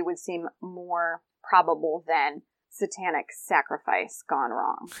movie would seem more probable than satanic sacrifice gone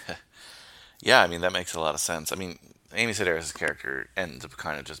wrong. Yeah, that makes a lot of sense. Amy Sedaris' character ends up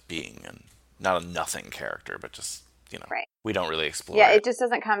kind of just being not a nothing character, but just, right. We don't really explore it. Yeah, it just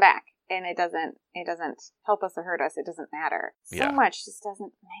doesn't come back, and it doesn't help us or hurt us. It doesn't matter. So much just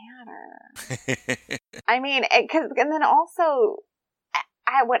doesn't matter. And then also,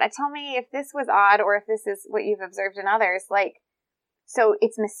 tell me if this was odd or if this is what you've observed in others, so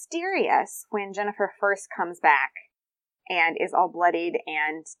it's mysterious when Jennifer first comes back and is all bloodied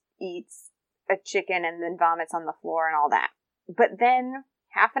and eats a chicken and then vomits on the floor and all that. But then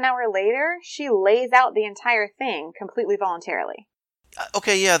half an hour later, she lays out the entire thing completely voluntarily.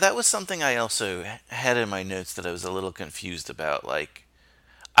 Okay, yeah, that was something I also had in my notes that I was a little confused about.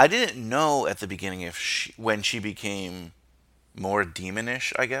 I didn't know at the beginning when she became more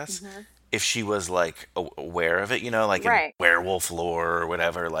demonish, I guess, mm-hmm. if she was aware of it, right. In werewolf lore or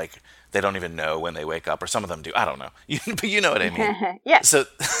whatever, they don't even know when they wake up, or some of them do. I don't know, but you know what I mean. Yeah. So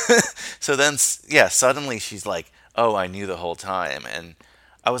then, suddenly she's like, "Oh, I knew the whole time," and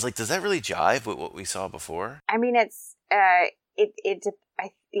I was like, "Does that really jive with what we saw before?" It's I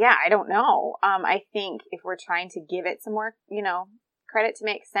don't know. I think if we're trying to give it some more, credit to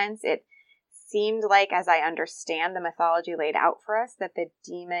make sense, it seemed like, as I understand the mythology laid out for us, that the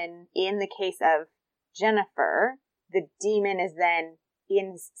demon, in the case of Jennifer, the demon is then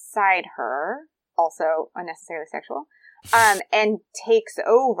inside her, also unnecessarily sexual, and takes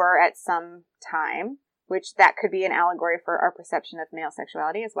over at some time, which that could be an allegory for our perception of male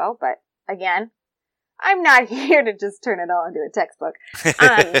sexuality as well. But again, I'm not here to just turn it all into a textbook.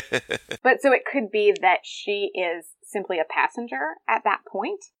 But so it could be that she is simply a passenger at that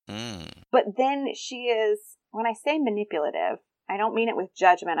point. Mm. But then she is, when I say manipulative, I don't mean it with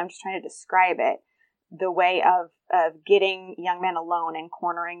judgment. I'm just trying to describe it. The way of getting young men alone and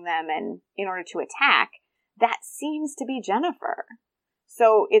cornering them and in order to attack, that seems to be Jennifer.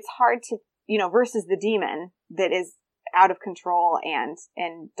 So it's hard to, versus the demon that is out of control and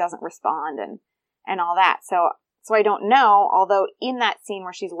doesn't respond and all that. So I don't know, although in that scene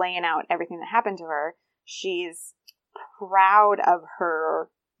where she's laying out everything that happened to her, she's proud of her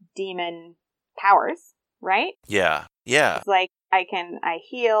demon powers, right? Yeah. It's like, I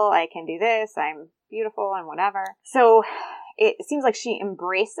heal, I can do this, I'm beautiful and whatever. So it seems like she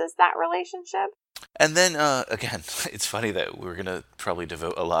embraces that relationship. And then, again, it's funny that we're going to probably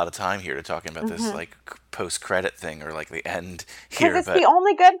devote a lot of time here to talking about mm-hmm. this, post-credit thing, or, the end here. Because it's the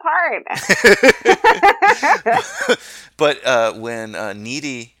only good part. But when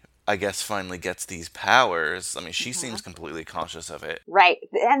Needy, I guess, finally gets these powers, she mm-hmm. seems completely conscious of it. Right.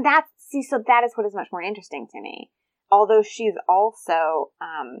 And so that is what is much more interesting to me. Although she's also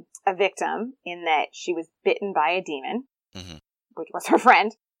a victim in that she was bitten by a demon, mm-hmm. which was her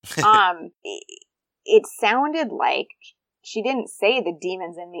friend. It sounded like she didn't say the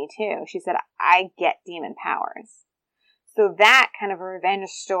demon's in me too. She said, I get demon powers. So that kind of a revenge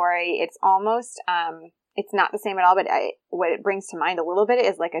story, it's almost, it's not the same at all, but what it brings to mind a little bit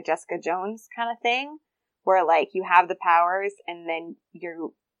is like a Jessica Jones kind of thing, where you have the powers and then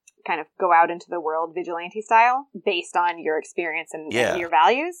kind of go out into the world vigilante style based on your experience and your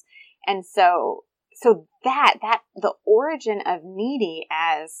values. And so that the origin of Needy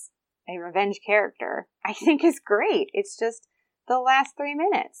as a revenge character, I think is great. It's just the last 3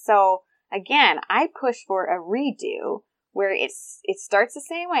 minutes. So again, I push for a redo where it starts the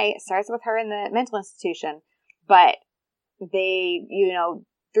same way. It starts with her in the mental institution, but they,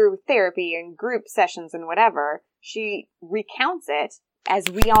 through therapy and group sessions and whatever, she recounts it as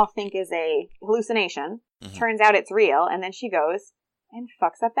we all think is a hallucination. Mm-hmm. Turns out it's real, and then she goes and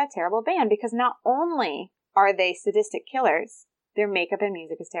fucks up that terrible band, because not only are they sadistic killers, their makeup and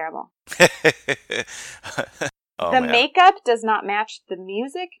music is terrible. The makeup does not match the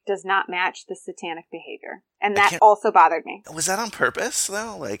music, does not match the satanic behavior. And that also bothered me. Was that on purpose,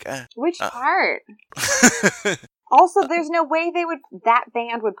 though? Which part? Also, there's no way that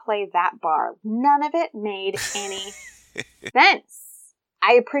band would play that bar. None of it made any sense.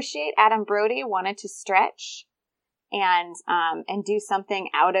 I appreciate Adam Brody wanted to stretch and do something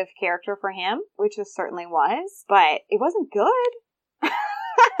out of character for him, which it certainly was, but it wasn't good.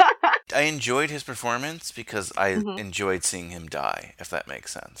 I enjoyed his performance because I enjoyed seeing him die, if that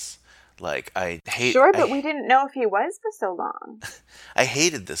makes sense. Sure, but we didn't know if he was for so long. I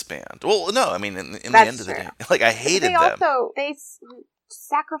hated this band. Well, no, I mean, in the end of the day, I hated them. They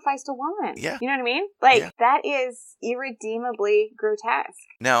sacrificed a woman. Yeah. You know what I mean? That is irredeemably grotesque.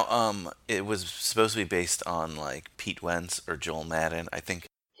 Now, it was supposed to be based on, Pete Wentz or Joel Madden, I think.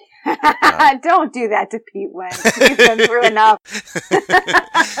 Don't do that to Pete Wentz. He's been through enough.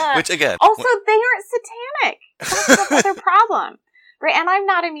 Which, again... Also, they aren't satanic. That's the other problem. Right, and I'm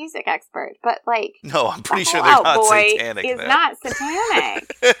not a music expert, but no, I'm pretty sure they're not satanic. Is not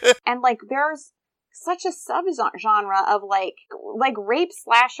satanic, and there's such a subgenre of rape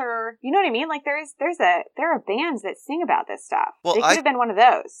slasher. You know what I mean? There are bands that sing about this stuff. Well, they could have been one of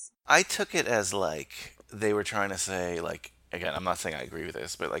those. I took it as they were trying to say again, I'm not saying I agree with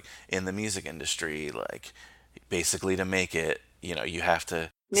this, but in the music industry, basically to make it, you have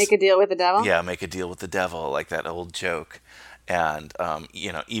to make a deal with the devil. Yeah, make a deal with the devil, like that old joke. And,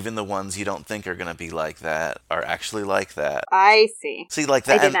 even the ones you don't think are going to be like that are actually like that. I see. See, that.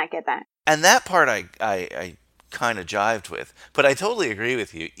 I did not get that. And that part I kind of jived with. But I totally agree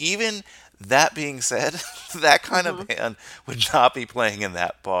with you. Even that being said, that kind of band would not be playing in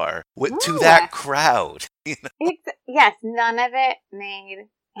that bar to that crowd. Yes, none of it made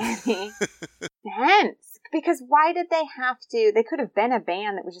any sense. Because why did they have to? They could have been a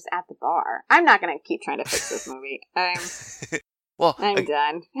band that was just at the bar. I'm not going to keep trying to fix this movie. I'm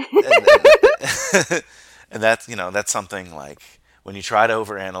done. And that's something when you try to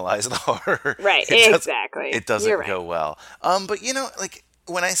overanalyze the horror. Right, exactly. It doesn't go well. But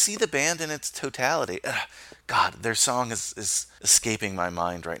when I see the band in its totality, God, their song is escaping my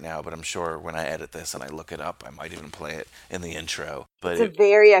mind right now, but I'm sure when I edit this and I look it up, I might even play it in the intro. But it's a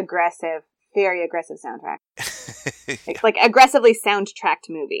very aggressive soundtrack. It's aggressively soundtracked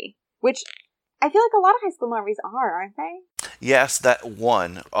movie, which I feel like a lot of high school movies are, aren't they? Yes, that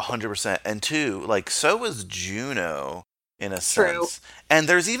 100%. And 2, so was Juno in a sense. And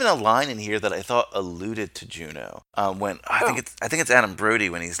there's even a line in here that I thought alluded to Juno. When I think it's Adam Brody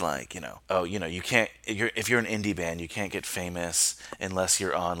when he's you can't, if you're an indie band, you can't get famous unless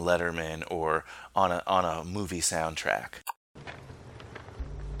you're on Letterman or on a movie soundtrack.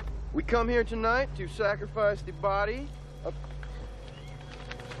 We come here tonight to sacrifice the body of...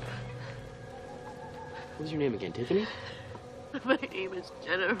 What's your name again, Tiffany? My name is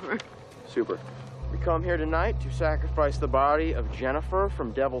Jennifer. Super. We come here tonight to sacrifice the body of Jennifer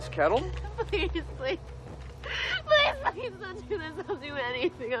from Devil's Kettle. Please, please. Please, don't do this. I'll do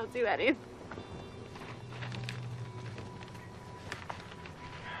anything. I'll do anything.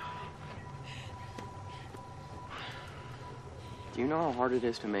 Do you know how hard it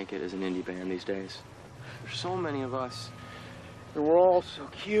is to make it as an indie band these days? There's so many of us. We're all so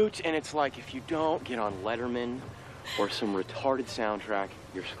cute, and it's if you don't get on Letterman or some retarded soundtrack,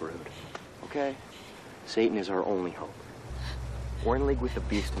 you're screwed. Okay? Satan is our only hope. We're in league with the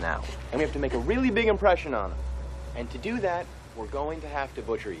beast now, and we have to make a really big impression on him. And to do that, we're going to have to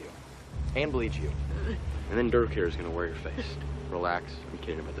butcher you. And bleach you. And then Dirk here is going to wear your face. Relax. I'm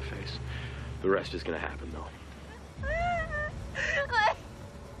kidding about the face. The rest is going to happen, though.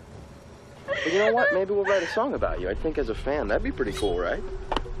 But you know what? Maybe we'll write a song about you. I think as a fan, that'd be pretty cool, right?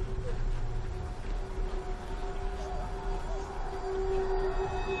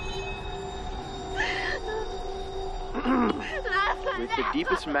 With the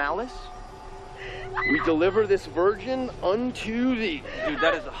deepest malice, we deliver this virgin unto thee. Dude,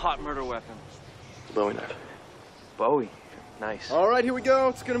 that is a hot murder weapon. Bowie knife. Bowie. Nice. All right, here we go.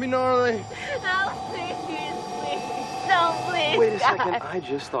 It's gonna be gnarly. No, please. No, please. Wait a God. second. I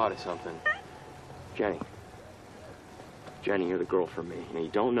just thought of something. Jenny, you're the girl for me. Now, you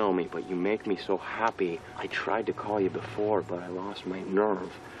don't know me, but you make me so happy. I tried to call you before, but I lost my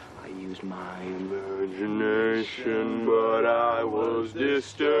nerve. I used my imagination, but I was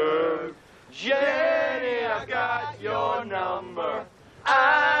disturbed. Jenny, I got your number.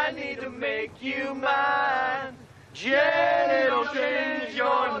 I need to make you mine. Jenny, don't change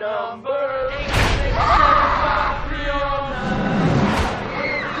your number.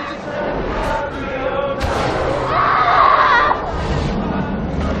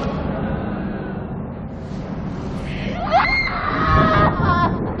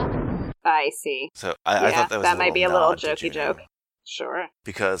 I see. So I thought that was might be a little nod to jokey Juno. joke. Sure.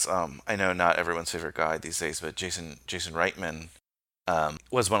 Because I know not everyone's favorite guy these days, but Jason Reitman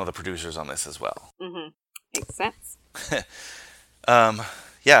was one of the producers on this as well. Mm-hmm. Makes sense.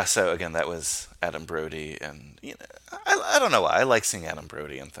 Yeah, so again, that was Adam Brody, and you know, I don't know why. I like seeing Adam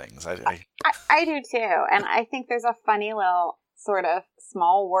Brody in things. I do too, and I think there's a funny little sort of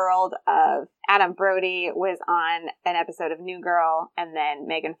small world of Adam Brody was on an episode of New Girl, and then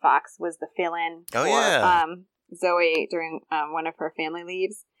Megan Fox was the fill-in for Zoe during one of her family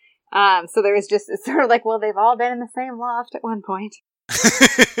leaves. So there was just it's sort of like, well, they've all been in the same loft at one point.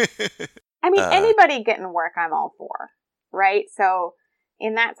 I mean, anybody getting work, I'm all for, right? So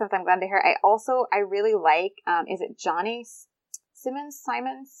in that sense, I'm glad to hear. I really like, is it Johnny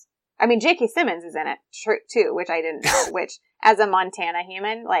Simons? I mean, J.K. Simmons is in it too, which I didn't know, which as a Montana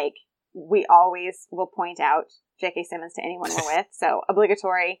human, like we always will point out J.K. Simmons to anyone we're with. So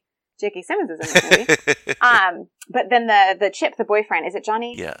obligatory J.K. Simmons is in this movie. But then the Chip, the boyfriend, is it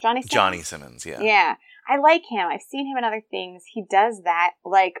Johnny? Yeah. Johnny Simmons? Johnny Simmons, yeah. Yeah. I like him. I've seen him in other things. He does that,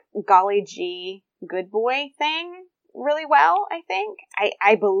 like, golly gee, good boy thing really well, I think.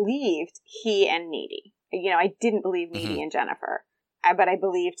 I believed he and Needy. You know, I didn't believe Needy and Jennifer. But I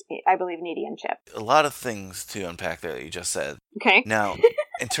believe Needy and Chip. A lot of things to unpack there that you just said. Okay. Now,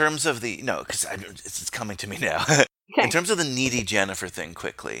 in terms of because it's coming to me now. Okay. In terms of the Needy Jennifer thing,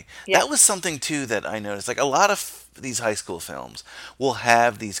 quickly, that was something too that I noticed. Like a lot of these high school films will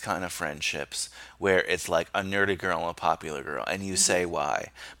have these kind of friendships where it's like a nerdy girl and a popular girl, and you say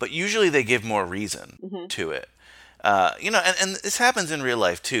why, but usually they give more reason to it. And this happens in real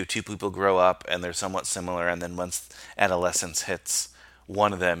life too. Two people grow up and they're somewhat similar, and then once adolescence hits,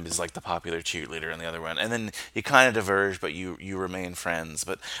 one of them is like the popular cheerleader and the other one, and then you kind of diverge, but you remain friends.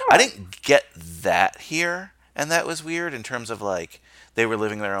 But I didn't get that here, and that was weird in terms of like they were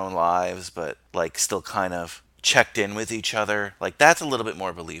living their own lives, but like still kind of checked in with each other. Like that's a little bit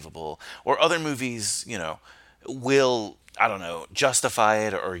more believable. Or other movies, will, I don't know, justify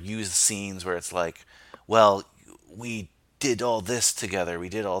it or use scenes where it's like, well, we did all this together, we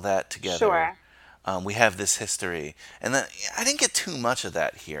did all that together. Sure. We have this history. And then I didn't get too much of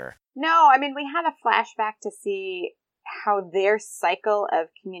that here. No, I mean, we had a flashback to see how their cycle of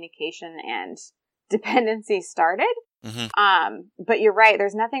communication and dependency started. But you're right,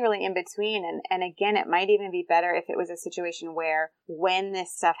 there's nothing really in between. And again, it might even be better if it was a situation where when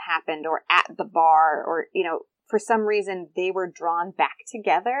this stuff happened or at the bar or, for some reason they were drawn back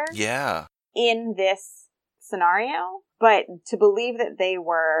together. Yeah. In this scenario. But to believe that they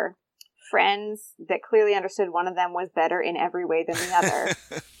were friends that clearly understood one of them was better in every way than the other.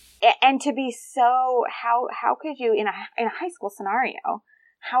 And to be so, how could you, in a high school scenario,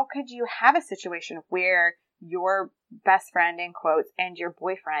 how could you have a situation where your best friend, in quotes, and your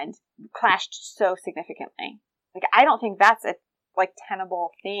boyfriend clashed so significantly? Like, I don't think that's a,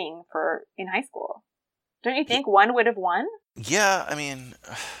 tenable thing for in high school. Don't you think one would have won? Yeah, I mean,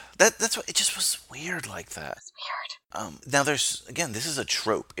 that's what, it just was weird like that. It's weird. Now this is a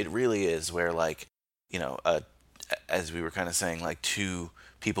trope. It really is where as we were kind of saying, like two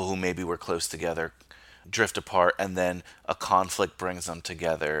people who maybe were close together drift apart and then a conflict brings them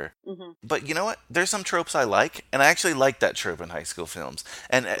together. But you know what? There's some tropes I like, and I actually like that trope in high school films.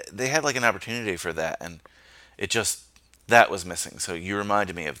 And they had an opportunity for that, and that was missing. So you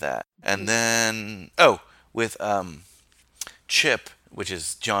reminded me of that. And then, with Chip, which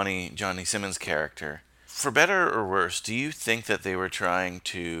is Johnny Simmons' character, for better or worse, do you think that they were trying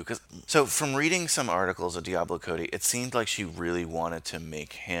to... So from reading some articles of Diablo Cody, it seemed like she really wanted to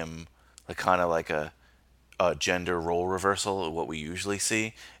make him kind of like a gender role reversal of what we usually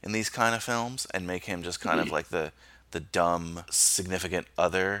see in these kind of films, and make him just kind of like the dumb significant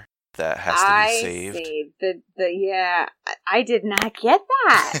other that has to be saved. I see. I did not get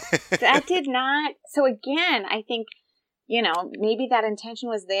that. That did not. So again, I think you know, maybe that intention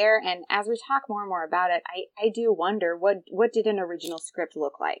was there. And as we talk more and more about it, I do wonder what did an original script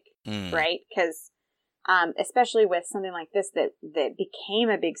look like, right? Because especially with something like this that became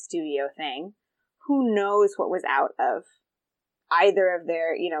a big studio thing, who knows what was out of either of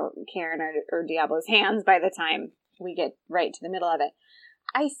their, you know, Karen or Diablo's hands by the time we get right to the middle of it.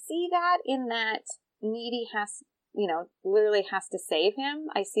 I see that in that Needy has, you know, literally has to save him.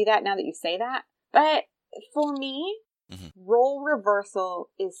 I see that now that you say that. But for me, role reversal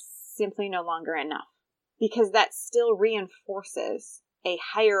is simply no longer enough, because that still reinforces a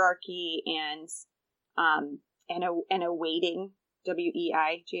hierarchy and a weighting,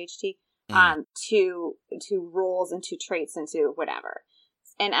 WEIGHT, to roles and to traits and to whatever.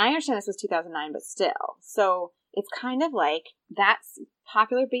 And I understand this was 2009, but still. So it's kind of like that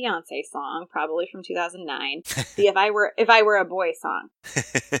popular Beyonce song, probably from 2009, the If I Were a Boy song.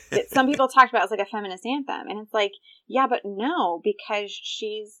 That some people talked about as like a feminist anthem. And it's like, yeah, but no, because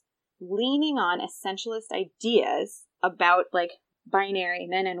she's leaning on essentialist ideas about like binary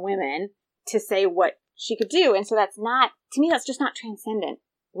men and women to say what she could do. And so that's not, to me, that's just not transcendent.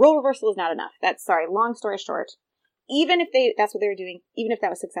 Role reversal is not enough. Long story short, even if that's what they were doing, even if that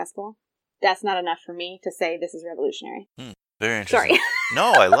was successful, that's not enough for me to say this is revolutionary. Very interesting. Sorry.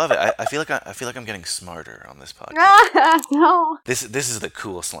 No, I love it. I feel like I'm getting smarter on this podcast. No. This is the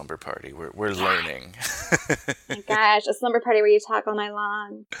cool slumber party. We're learning. Oh my gosh, a slumber party where you talk all night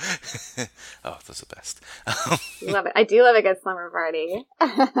long. Oh, those are the best. Love it. I do love a good slumber party.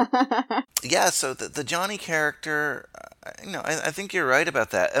 Yeah, so the Johnny character, I think you're right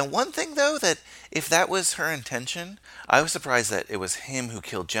about that. And one thing, though, that if that was her intention, I was surprised that it was him who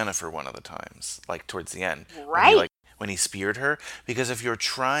killed Jennifer one of the times, like towards the end. Right. When he speared her. Because if you're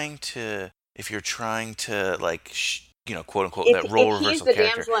trying to like, quote unquote, that role reversal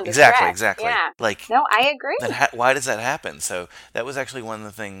character. Exactly. Yeah. Like, no, I agree. Why does that happen? So that was actually one of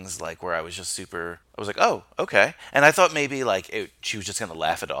the things, like, where I was like, oh, okay. And I thought maybe, like, she was just going to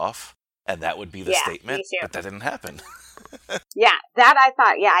laugh it off, and that would be the statement. Me too. But that didn't happen. Yeah, that I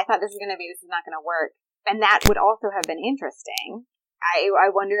thought this is not going to work. And that would also have been interesting. I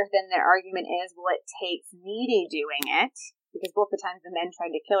wonder if then the argument is, well, it takes Needy doing it, because both the times the men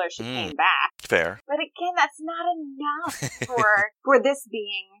tried to kill her, she came back. Fair. But again, that's not enough for this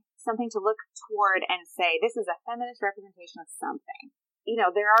being something to look toward and say, this is a feminist representation of something. You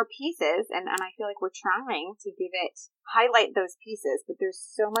know, there are pieces, and I feel like we're trying to highlight those pieces, but there's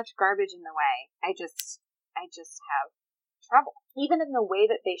so much garbage in the way. I just have trouble. Even in the way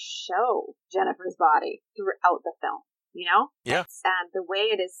that they show Jennifer's body throughout the film. You know? Yeah. The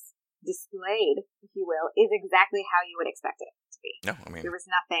way it is displayed, if you will, is exactly how you would expect it to be. No, I mean, there was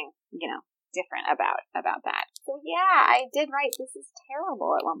nothing, different about that. So yeah, I did write, this is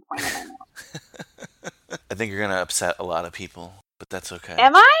terrible at one point in my notes. I think you're going to upset a lot of people, but that's okay.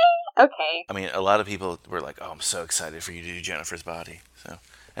 Am I? Okay. I mean, a lot of people were like, oh, I'm so excited for you to do Jennifer's body. So,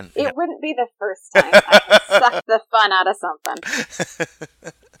 and it wouldn't be the first time I sucked the fun out of something.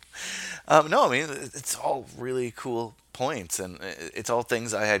 No, I mean, it's all really cool points, and it's all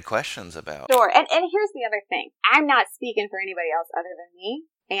things I had questions about. Sure, and here's the other thing. I'm not speaking for anybody else other than me,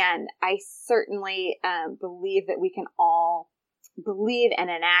 and I certainly believe that we can all believe and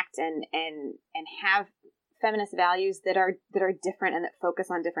enact and have feminist values that are different and that focus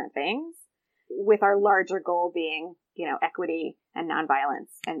on different things, with our larger goal being, equity and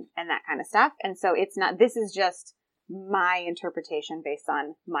nonviolence and that kind of stuff. And so this is just my interpretation based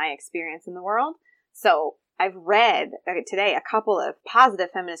on my experience in the world. So I've read today a couple of positive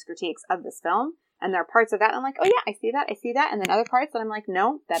feminist critiques of this film, and there are parts of that I'm like, oh yeah, I see that, and then other parts that I'm like,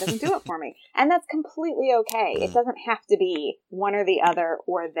 no, that doesn't do it for me. And that's completely okay. It doesn't have to be one or the other,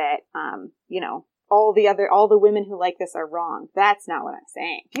 or that all the women who like this are wrong. That's not what I'm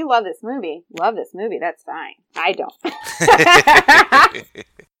saying. If you love this movie, that's fine. I don't.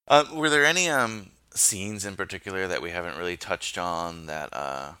 Were there any scenes in particular that we haven't really touched on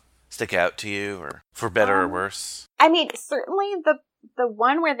that stick out to you, or for better or worse? I mean, certainly the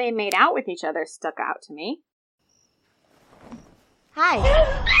one where they made out with each other stuck out to me. Hi.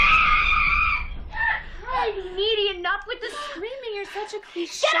 Hi, Needy, enough with the screaming. You're such a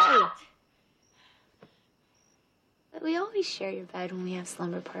cliche. But we always share your bed when we have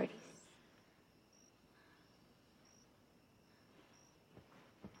slumber parties.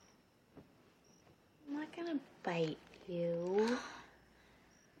 I'm not gonna bite you.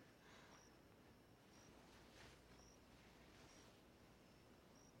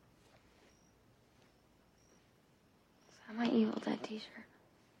 So I want you to hold that t-shirt.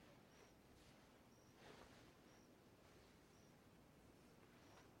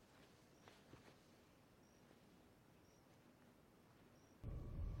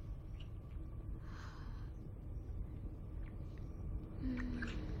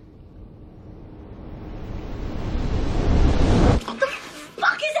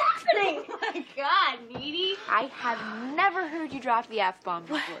 God, Needy. I have never heard you drop the F-bomb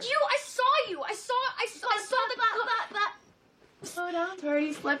before. I saw you. I saw the... Slow down,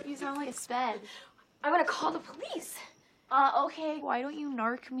 Tori. Slip. You sound like a sped. I'm gonna call the police. Okay. Why don't you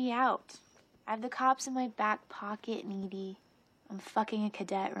narc me out? I have the cops in my back pocket, Needy. I'm fucking a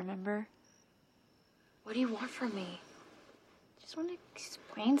cadet, remember? What do you want from me? Just want to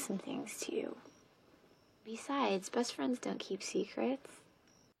explain some things to you. Besides, best friends don't keep secrets.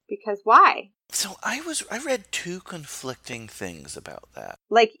 Because why? So I read two conflicting things about that.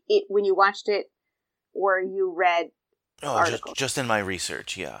 Like, when you watched it, or you read articles? Just in my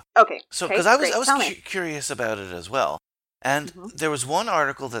research, yeah. Okay. So, because I was curious about it as well. And there was one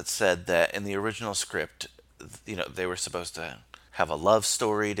article that said that in the original script, they were supposed to have a love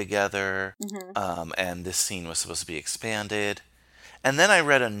story together, and this scene was supposed to be expanded. And then I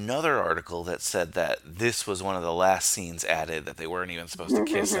read another article that said that this was one of the last scenes added, that they weren't even supposed to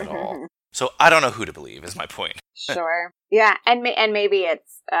kiss at all. So I don't know who to believe, is my point. Sure. Yeah, and maybe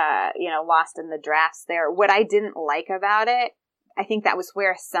it's, lost in the drafts there. What I didn't like about it, I think that was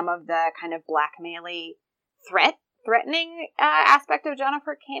where some of the kind of blackmail-y threatening aspect of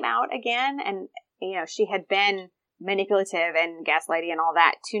Jennifer came out again. And, she had been manipulative and gaslighty and all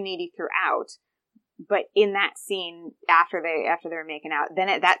that to Needy throughout. But in that scene, after they were making out,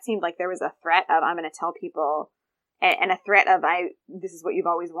 then that seemed like there was a threat of, I'm going to tell people, and a threat of, this is what you've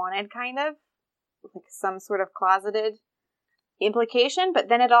always wanted, kind of. Like some sort of closeted implication, but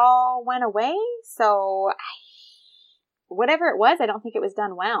then it all went away. So whatever it was, I don't think it was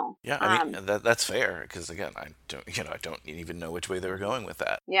done well. Yeah, I mean, that's fair, because again, I don't even know which way they were going with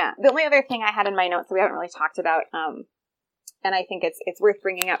that. Yeah. The only other thing I had in my notes that we haven't really talked about, and I think it's worth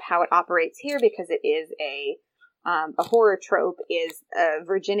bringing up how it operates here, because it is a horror trope, is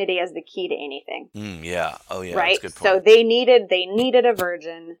virginity as the key to anything. Yeah. Oh, yeah. Right. That's a good point. So they needed a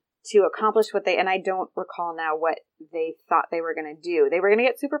virgin to accomplish and I don't recall now what they thought they were going to do. They were going to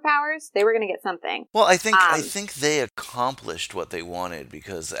get superpowers. They were going to get something. Well, I think they accomplished what they wanted,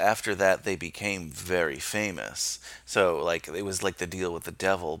 because after that they became very famous. So it was like the deal with the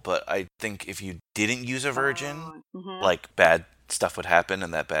devil. But I think if you didn't use a virgin, bad stuff would happen,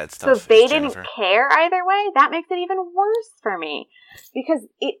 and that bad stuff. So they didn't care either way. That makes it even worse for me, because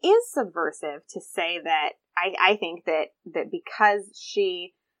it is subversive to say that. I think that because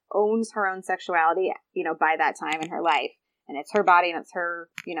she owns her own sexuality, by that time in her life, and it's her body and it's her,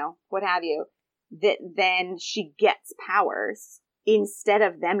 what have you, that then she gets powers instead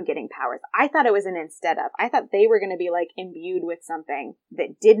of them getting powers. I thought it was an instead of. I thought they were going to be imbued with something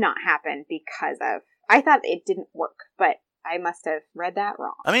that did not happen because of. I thought it didn't work, but I must have read that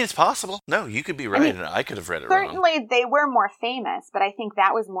wrong. I mean, it's possible. No, you could be right, and I could have read it wrong. Certainly, they were more famous, but I think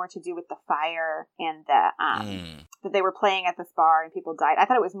that was more to do with the fire and the that they were playing at this bar and people died. I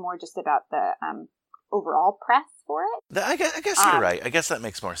thought it was more just about the overall press for it. I guess you're right. I guess that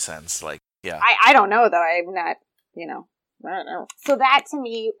makes more sense. Yeah. I don't know, though. I'm not, I don't know. So that, to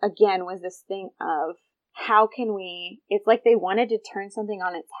me, again, was this thing of how can we... It's like they wanted to turn something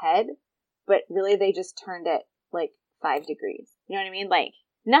on its head, but really they just turned it, 5 degrees. You know what I mean?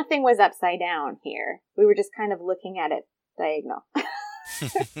 Nothing was upside down here. We were just kind of looking at it diagonal.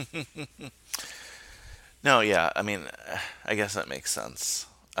 No, yeah. I mean, I guess that makes sense.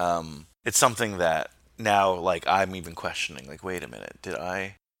 It's something that now, I'm even questioning. Wait a minute.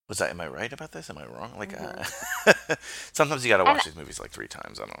 Am I right about this? Am I wrong? Sometimes you gotta watch these movies 3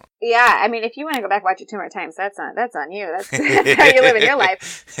 times. I don't know. Yeah, I mean, if you want to go back and watch it 2 more times, that's on you. That's how you live in your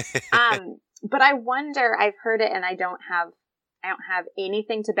life. But I wonder, I've heard it and I don't have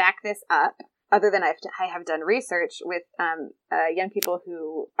anything to back this up other than I have done research with young people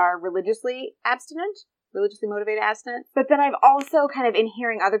who are religiously motivated abstinent. But then I've also kind of, in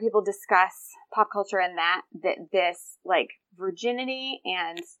hearing other people discuss pop culture and that this virginity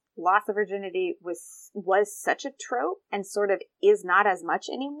and loss of virginity was such a trope and sort of is not as much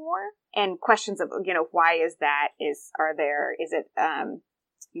anymore. And questions of, why is that?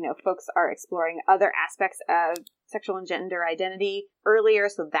 Folks are exploring other aspects of sexual and gender identity earlier,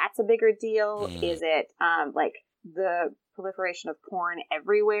 so that's a bigger deal. Is it the proliferation of porn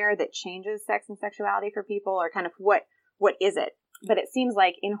everywhere that changes sex and sexuality for people, or kind of what is it? But it seems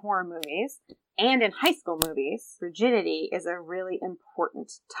like in horror movies and in high school movies, virginity is a really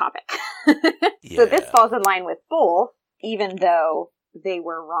important topic. So this falls in line with both, even though they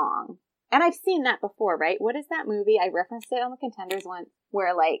were wrong. And I've seen that before, right? What is that movie? I referenced it on the Contenders once,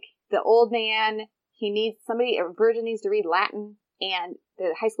 where the old man, a virgin needs to read Latin, and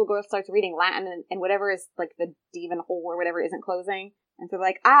the high school girl starts reading Latin, and whatever is the Devon hole or whatever isn't closing, And so they're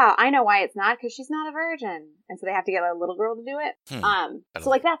like, I know why it's not, because she's not a virgin. And so they have to get a little girl to do it. So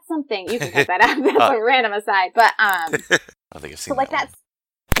like that's something, you can cut that out, that's a random aside. But I don't think I've seen so like that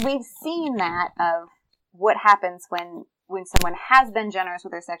we've seen that of what happens when someone has been generous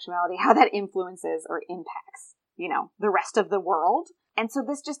with their sexuality, how that influences or impacts, the rest of the world. And so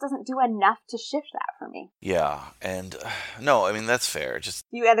this just doesn't do enough to shift that for me. Yeah, and no, I mean, that's fair. Just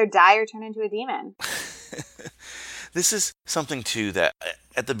you either die or turn into a demon. This is something, too, that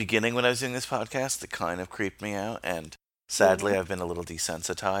at the beginning when I was doing this podcast, it kind of creeped me out, and sadly I've been a little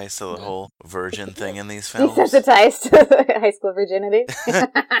desensitized to the whole virgin thing in these films. Desensitized to high school virginity?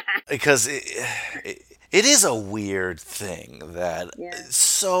 Because it is a weird thing that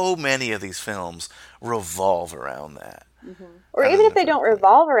so many of these films revolve around that. Mm-hmm. Or even if they don't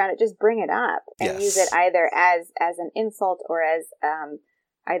revolve around it, just bring it up and use it either as an insult or as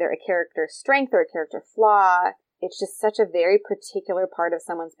either a character strength or a character flaw. It's just such a very particular part of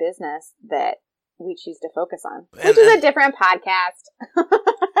someone's business that we choose to focus on, which is a different podcast.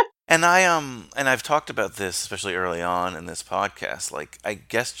 And I've talked about this, especially early on in this podcast. Like, I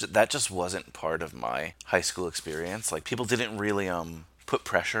guess that just wasn't part of my high school experience. Like, people didn't really put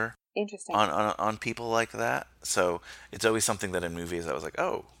pressure on people like that. So it's always something that in movies I was like,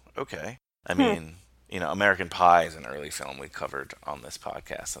 oh, okay. I mean, American Pie is an early film we covered on this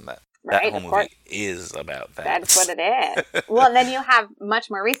podcast, and that whole movie is about that. That's what it is. Well, and then you have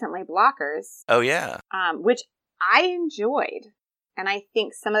much more recently Blockers. Oh, yeah. Which I enjoyed. And I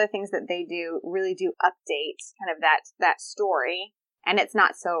think some of the things that they do really do update kind of that story. And it's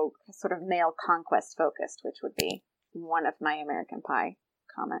not so sort of male conquest focused, which would be one of my American Pie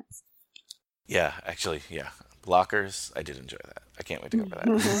comments. Yeah, actually, yeah. Blockers, I did enjoy that. I can't wait to go for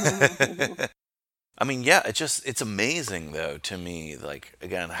that. I mean, yeah, it's amazing, though, to me, like,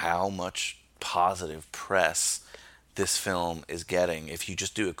 again, how much positive press this film is getting. If you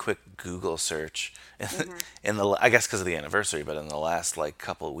just do a quick Google search, I guess because of the anniversary, but in the last,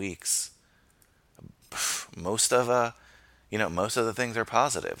 couple of weeks, most of the things are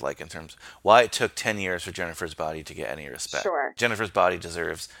positive, like in terms why it took 10 years for Jennifer's Body to get any respect. Sure. Jennifer's Body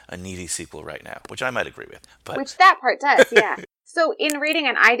deserves a needy sequel right now, which I might agree with. But which that part does, yeah. So in reading,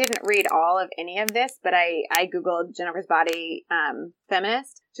 and I didn't read all of any of this, but I Googled Jennifer's Body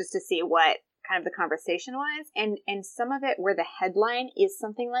feminist just to see what kind of the conversation was. And some of it where the headline is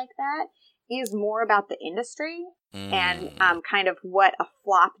something like that is more about the industry and kind of what a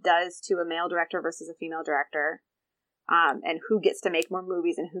flop does to a male director versus a female director. And who gets to make more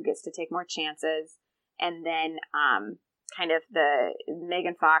movies and who gets to take more chances. And then kind of the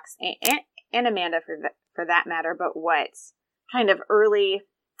Megan Fox and Amanda for that matter, but what kind of early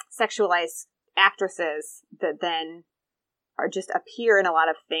sexualized actresses that then are just appear in a lot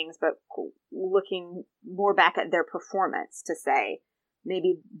of things, but looking more back at their performance to say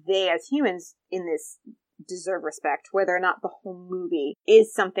maybe they as humans in this deserve respect, whether or not the whole movie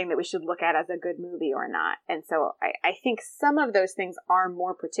is something that we should look at as a good movie or not. And so I think some of those things are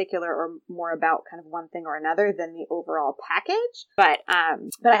more particular or more about kind of one thing or another than the overall package. But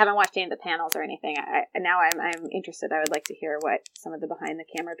I haven't watched any of the panels or anything. Now I'm interested. I would like to hear what some of the behind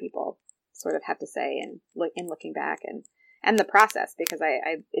the camera people sort of have to say in looking back and the process, because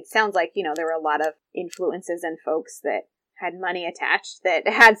it sounds like, there were a lot of influences and folks that had money attached that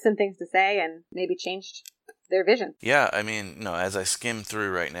had some things to say and maybe changed their vision. Yeah, I mean, no, as I skim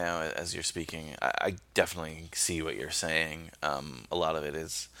through right now as you're speaking, I definitely see what you're saying. A lot of it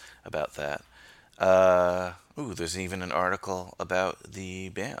is about that. There's even an article about the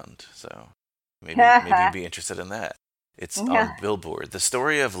band, so maybe you'd be interested in that. It's on Billboard. The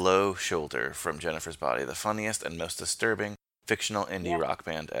story of Low Shoulder from Jennifer's Body, the funniest and most disturbing fictional indie rock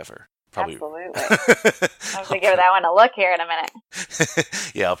band ever. Probably. Absolutely. I'm going to give that one a look here in a minute.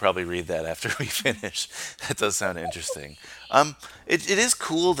 Yeah, I'll probably read that after we finish. That does sound interesting. It is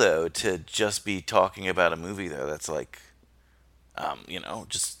cool, though, to just be talking about a movie, though, that's like,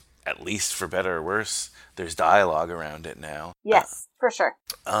 just at least for better or worse, there's dialogue around it now. Yes, for sure.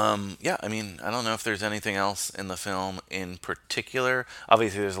 Yeah, I mean, I don't know if there's anything else in the film in particular.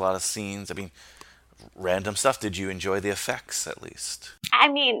 Obviously, there's a lot of scenes. I mean, random stuff. Did you enjoy the effects, at least? I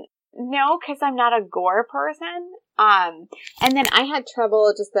mean, no, because I'm not a gore person. And then I had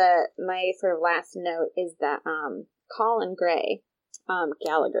trouble, my sort of last note is that Colin Gray,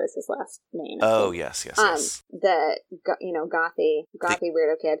 Gallagher is his last name. Oh, yes. The, gothy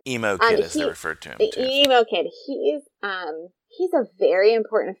weirdo kid. Emo kid, as they referred to him, the emo kid. He's a very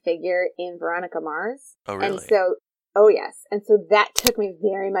important figure in Veronica Mars. Oh, really? And so, oh, yes. And so that took me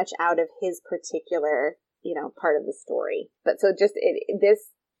very much out of his particular, part of the story. But so this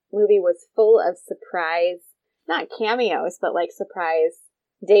movie was full of surprise not cameos, but like surprise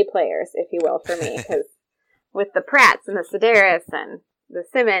day players, if you will, for me. Because with the Pratts and the Sedaris and the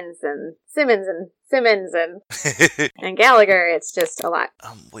Simmons and and Gallagher, it's just a lot.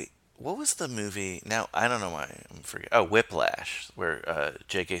 Wait, what was the movie? Now, I don't know why I'm forgetting. Oh, Whiplash, where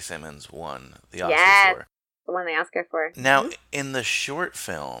J.K. Simmons won the Oscar for. Won the Oscar for. Now, in the short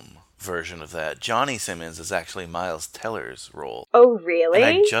film version of that, Johnny Simmons is actually Miles Teller's role. Oh, really?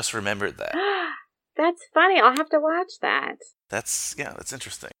 And I just remembered that. That's funny. I'll have to watch that. That's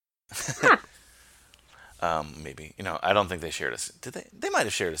interesting. Huh. Maybe, I don't think they shared a scene. Did they? They might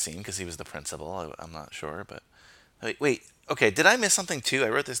have shared a scene because he was the principal. I'm not sure, but wait. Okay, did I miss something too? I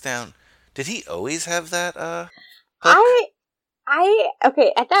wrote this down. Did he always have that? Hook?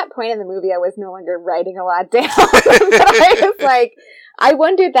 Okay. At that point in the movie, I was no longer writing a lot down. I was like, I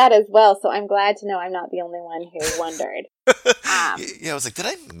wondered that as well. So I'm glad to know I'm not the only one who wondered. Yeah, I was like, did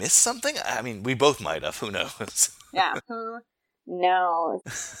I miss something? I mean, we both might have. Who knows? Yeah. Who knows?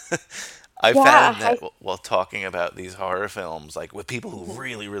 I found that while talking about these horror films, like with people who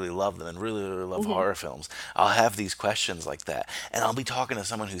really, really love them and really, really love horror films, I'll have these questions like that. And I'll be talking to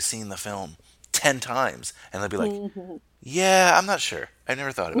someone who's seen the film 10 times, and they'll be like, yeah, I'm not sure. I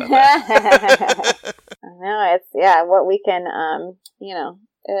never thought about that. No, it's, what we can,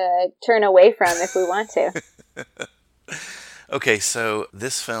 turn away from if we want to. Okay, so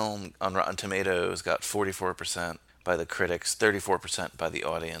this film on Rotten Tomatoes got 44% by the critics, 34% by the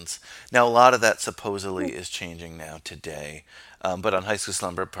audience. Now, a lot of that supposedly is changing now today. But on High School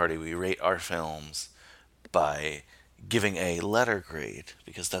Slumber Party, we rate our films by giving a letter grade,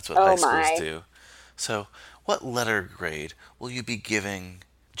 because that's what high schools do. So, what letter grade will you be giving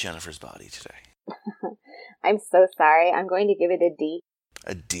Jennifer's Body today? I'm so sorry. I'm going to give it a D.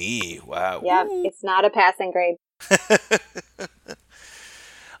 A D? Wow. Yeah, it's not a passing grade.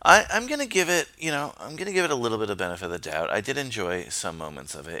 I'm gonna give it, I'm gonna give it a little bit of benefit of the doubt. I did enjoy some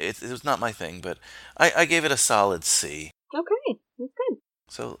moments of it. It was not my thing, but I gave it a solid C. Okay, that's good.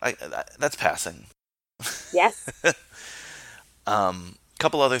 So that's passing. Yes.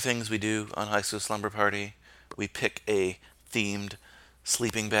 Couple other things we do on High School Slumber Party. We pick a themed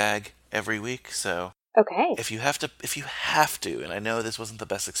sleeping bag every week. So okay, if you have to, and I know this wasn't the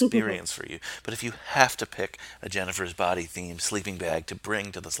best experience for you, but if you have to pick a Jennifer's Body themed sleeping bag to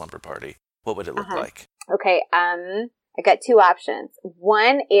bring to the slumber party, what would it look like? Okay, I got two options.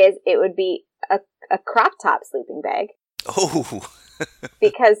 One is it would be a crop top sleeping bag. Oh.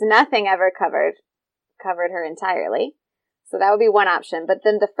 Because nothing ever covered her entirely. So that would be one option. But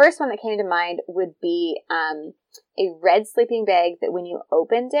then the first one that came to mind would be a red sleeping bag that when you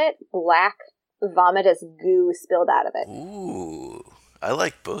opened it, black vomitous goo spilled out of it. Ooh, I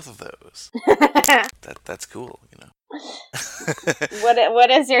like both of those. That's cool, What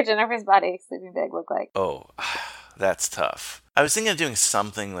does your Jennifer's Body sleeping bag look like? Oh, that's tough. I was thinking of doing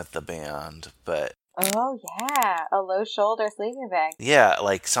something with the band, but... Oh, yeah. A low shoulder sleeping bag. Yeah,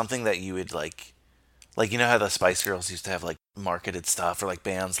 like something that you would like, you know how the Spice Girls used to have like marketed stuff or like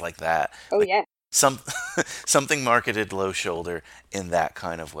bands like that. Oh, like, yeah. Something marketed low shoulder in that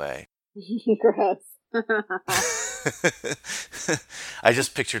kind of way. Gross. I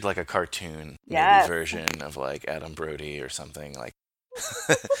just pictured like a cartoon maybe version of like Adam Brody or something like.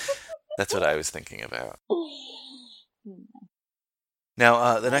 That's what I was thinking about.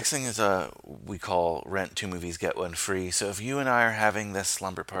 Now, the next thing is we call rent 2 movies, get 1 free. So if you and I are having this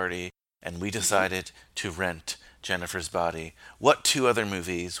slumber party and we decided to rent Jennifer's Body, what 2 other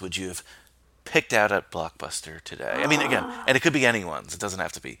movies would you have picked out at Blockbuster today? I mean, again, and it could be anyone's. It doesn't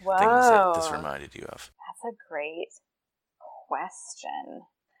have to be things that this reminded you of. That's a great question.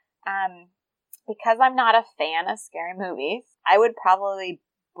 Because I'm not a fan of scary movies, I would probably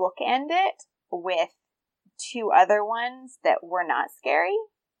bookend it with 2 other ones that were not scary.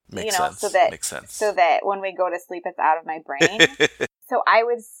 Makes sense. Makes sense. So that when we go to sleep, it's out of my brain. So I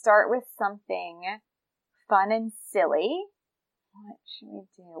would start with something fun and silly. What should we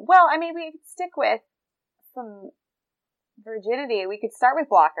do? Well, I mean, we could stick with some virginity. We could start with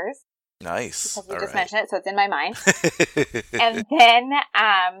Blockers. Nice. Because we just mentioned it, so it's in my mind.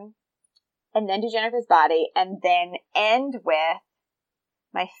 and then do Jennifer's Body, and then end with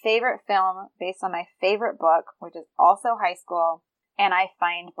my favorite film based on my favorite book, which is also high school, and I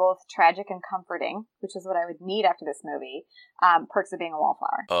find both tragic and comforting, which is what I would need after this movie, Perks of Being a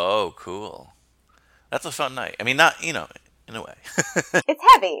Wallflower. Oh, cool. That's a fun night. I mean, not, in a way. It's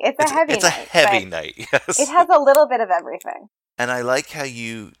heavy. It's a heavy night. It's a heavy night, yes. It has a little bit of everything. And I like how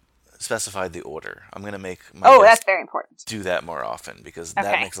you specified the order. I'm going to make my that's very important. Do that more often, because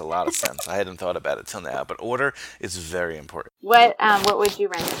that makes a lot of sense. I hadn't thought about it till now, but order is very important. What would you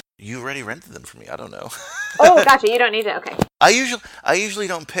rent? You already rented them for me. I don't know. Oh, gotcha. You don't need to. Okay. I usually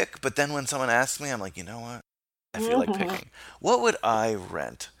don't pick, but then when someone asks me, I'm like, you know what? I feel like picking. What would I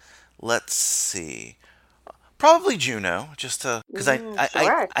rent? Let's see. Probably Juno, just to because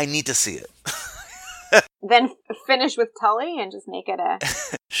sure. I need to see it. Then finish with Tully and just make it a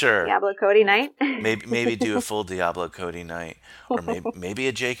Sure. Diablo Cody night. maybe do a full Diablo Cody night, or maybe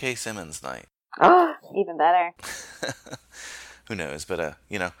a J.K. Simmons night. Oh, even better. Who knows? But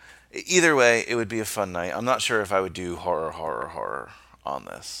either way, it would be a fun night. I'm not sure if I would do horror on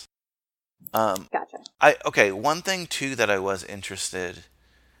this. Gotcha. One thing too that I was interested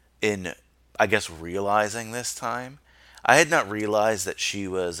in, I guess, realizing this time, I had not realized that she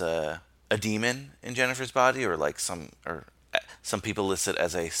was a demon in Jennifer's body, or like some people list it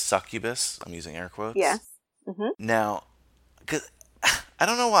as a succubus. I'm using air quotes. Yes. Mm-hmm. Now, 'cause I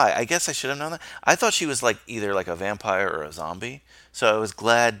don't know why. I guess I should have known that. I thought she was like either like a vampire or a zombie. So I was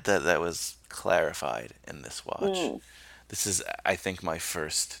glad that was clarified in this watch. This is, I think, not my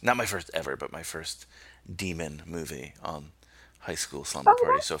first ever, but my first demon movie on High School Slumber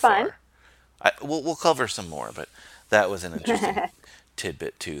Party so far. We'll cover some more, but that was an interesting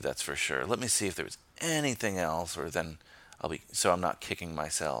tidbit too, that's for sure. Let me see if there was anything else, or then so I'm not kicking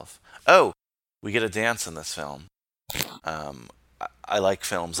myself. Oh, we get a dance in this film. I like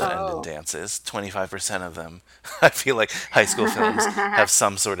films that end in dances. 25% of them, I feel like high school films have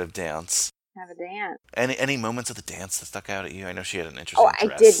some sort of dance. Have a dance. Any moments of the dance that stuck out at you? I know she had an interesting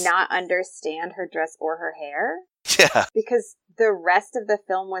dress. I did not understand her dress or her hair. Yeah. Because the rest of the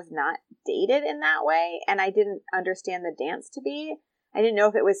film was not dated in that way, and I didn't understand the dance to be. I didn't know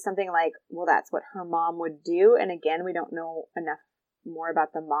if it was something like, well, that's what her mom would do, and again, we don't know enough more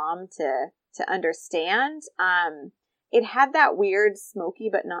about the mom to understand. It had that weird smoky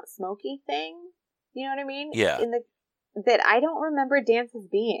but not smoky thing. You know what I mean? Yeah. That I don't remember dances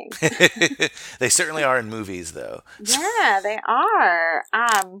being. They certainly are in movies, though. Yeah, they are.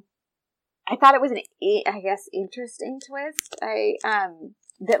 I thought it was an, interesting twist.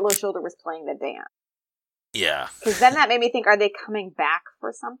 That Low Shoulder was playing the dance. Yeah. Because then that made me think, are they coming back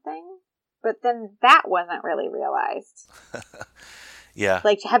for something? But then that wasn't really realized. Yeah.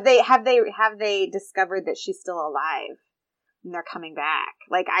 Like, have they discovered that she's still alive and they're coming back?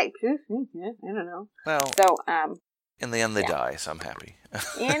 Like, I don't know. Well. So, in the end, they die, so I'm happy.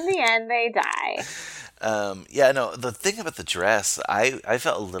 In the end, they die. The thing about the dress, I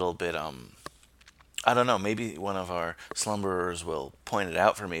felt a little bit, I don't know, maybe one of our slumberers will point it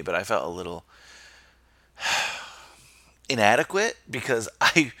out for me, but I felt a little inadequate, because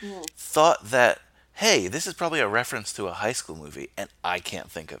I thought that, hey, this is probably a reference to a high school movie, and I can't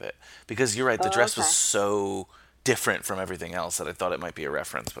think of it. Because you're right, the dress was so different from everything else that I thought it might be a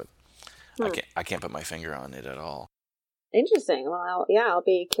reference, but I can't put my finger on it at all. Interesting. Well, I'll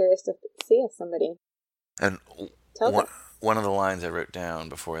be curious to see if somebody. And one of the lines I wrote down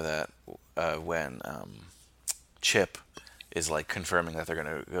before that, when Chip is like confirming that they're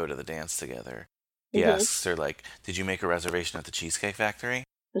going to go to the dance together, he asks her, like, did you make a reservation at the Cheesecake Factory?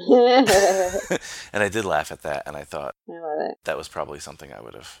 And I did laugh at that, and I thought I love it. That was probably something I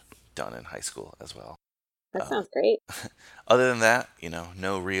would have done in high school as well. That sounds great. Other than that,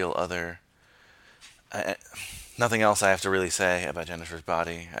 no real other. Nothing else I have to really say about Jennifer's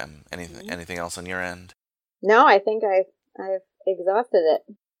Body. Anything else on your end? No, I think I've exhausted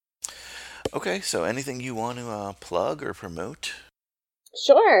it. Okay, so anything you want to plug or promote?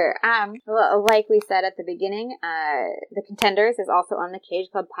 Sure. Like we said at the beginning, The Contenders is also on the Cage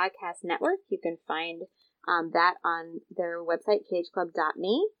Club Podcast Network. You can find that on their website,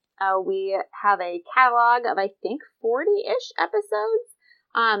 cageclub.me. We have a catalog of, I think, 40-ish episodes,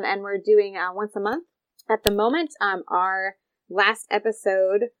 and we're doing once a month. At the moment, our last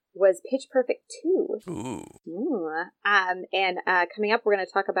episode was Pitch Perfect 2. Ooh. And coming up, we're going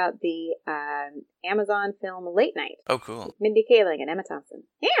to talk about the Amazon film Late Night. Oh, cool. With Mindy Kaling and Emma Thompson.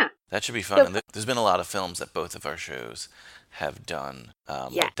 Yeah. That should be fun. So, there's been a lot of films that both of our shows have done.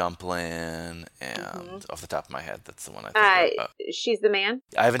 Like Dumplin', and off the top of my head, that's the one I think about. She's the Man?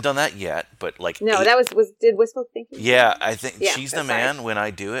 I haven't done that yet, but like... No, that did Wistful Thinking? Yeah, I think She's the Man. When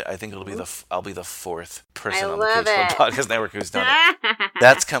I do it, I think I'll be the fourth person on the Cage Club Podcast Network who's done it.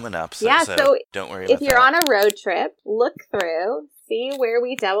 That's coming up, so don't worry about that. If you're on a road trip, look through, see where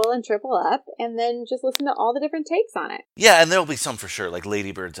we double and triple up, and then just listen to all the different takes on it. Yeah, and there'll be some for sure. Like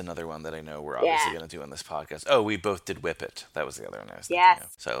Lady Bird's another one that I know we're obviously going to do on this podcast. Oh, we both did Whip It. That was the other one I was thinking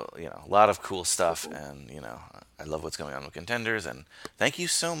of. So, a lot of cool stuff, and, I love what's going on with Contenders, and thank you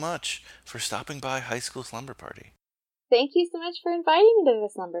so much for stopping by High School Slumber Party. Thank you so much for inviting me to the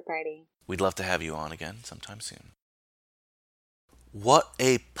Slumber Party. We'd love to have you on again sometime soon. What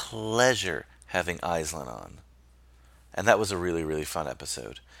a pleasure having Aislinn on. And that was a really, really fun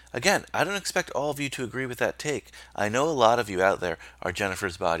episode. Again, I don't expect all of you to agree with that take. I know a lot of you out there are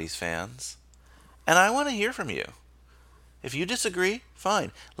Jennifer's Bodies fans, and I want to hear from you. If you disagree,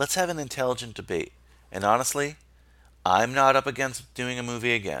 fine. Let's have an intelligent debate. And honestly, I'm not up against doing a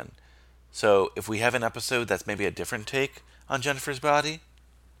movie again. So if we have an episode that's maybe a different take on Jennifer's Body,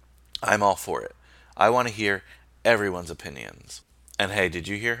 I'm all for it. I want to hear everyone's opinions. And hey, did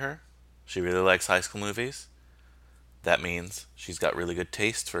you hear her? She really likes high school movies. That means she's got really good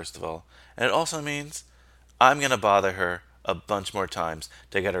taste, first of all. And it also means I'm going to bother her a bunch more times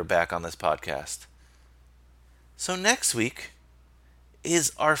to get her back on this podcast. So next week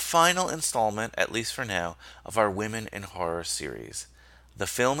is our final installment, at least for now, of our Women in Horror series. The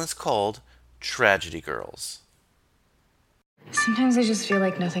film is called Tragedy Girls. Sometimes I just feel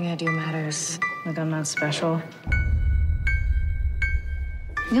like nothing I do matters. Like I'm not special.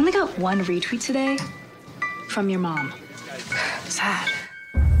 We only got one retweet today from your mom. Sad.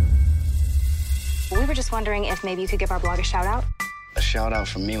 We were just wondering if maybe you could give our blog a shout out. A shout out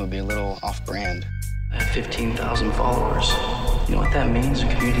from me would be a little off brand. I have 15,000 followers. You know what that means? A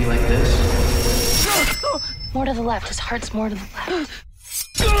community like this? More to the left. His heart's more to the left.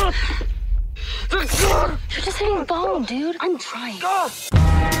 You're just hitting bone, dude. I'm trying. Mr.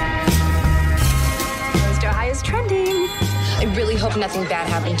 High is trending. I really hope nothing bad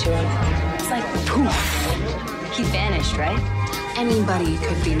happened to him. It's like poof. He vanished, right? Anybody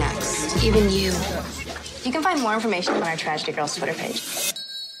could be next. Even you. You can find more information on our Tragedy Girls Twitter page.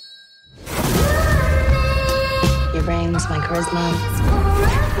 Your brains, my charisma.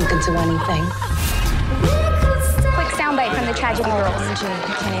 You can do anything. Quick soundbite from the Tragedy Girls. OMG,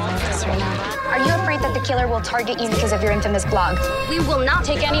 I can't even with this right now. Are you afraid that the killer will target you because of your infamous blog? We will not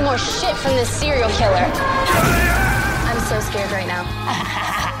take any more shit from this serial killer. I'm so scared right now.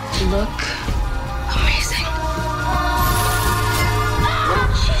 Look amazing.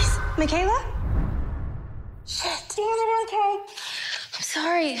 Jeez. Michaela? Shit. Damn it, okay. I'm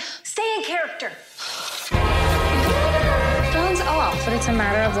sorry. Stay in character. Phone's off, but it's a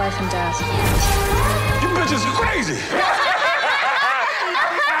matter of life and death. You bitches are crazy.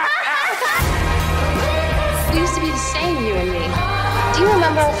 We used to be the same, you and me. Do you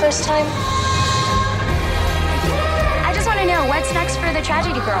remember our first time? I just want to know, what's next for the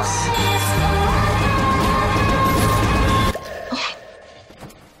Tragedy Girls?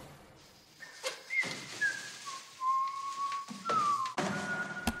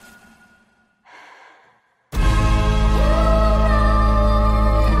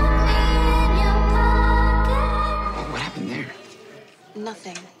 What happened there?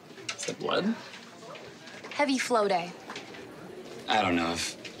 Nothing. Is that blood? Heavy flow day. I don't know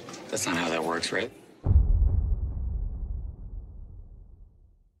if that's not how that works, right?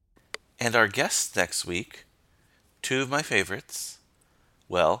 And our guests next week, two of my favorites.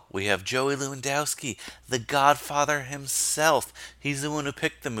 Well, we have Joey Lewandowski, the Godfather himself. He's the one who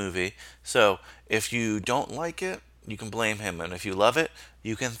picked the movie. So if you don't like it, you can blame him. And if you love it,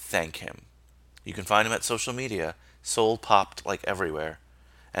 you can thank him. You can find him at social media. Soul popped like everywhere.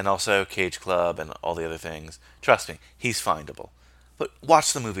 And also Cage Club and all the other things. Trust me, he's findable. But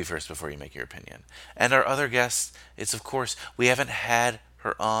watch the movie first before you make your opinion. And our other guest is, of course, we haven't had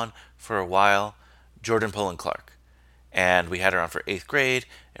her on for a while, Jordan Pullen Clark. And we had her on for 8th grade,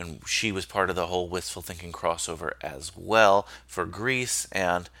 and she was part of the whole Wistful Thinking crossover as well for Grease.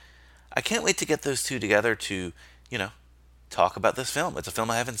 And I can't wait to get those two together to, talk about this film. It's a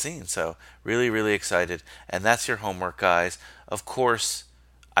film I haven't seen, so really, really excited. And that's your homework, guys. Of course,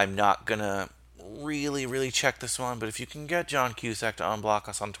 I'm not going to really check this one, but if you can get John Cusack to unblock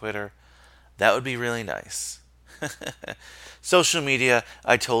us on Twitter, that would be really nice. Social media,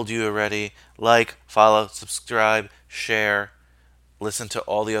 I told you already. Like, follow, subscribe, share. Listen to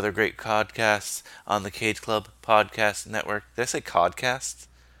all the other great podcasts on the Cage Club Podcast Network. Did I say codcast?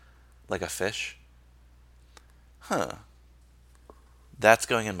 Like a fish? Huh. That's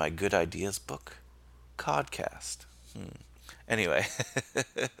going in my Good Ideas book. Codcast. Anyway,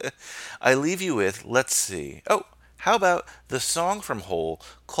 I leave you with, let's see. Oh, how about the song from Hole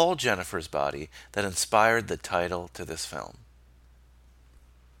called Jennifer's Body that inspired the title to this film?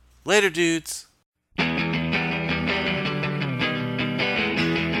 Later, dudes.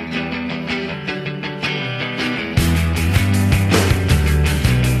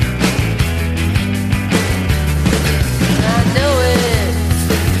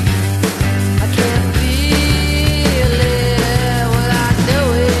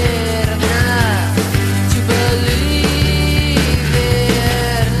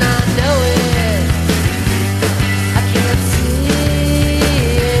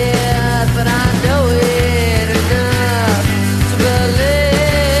 But I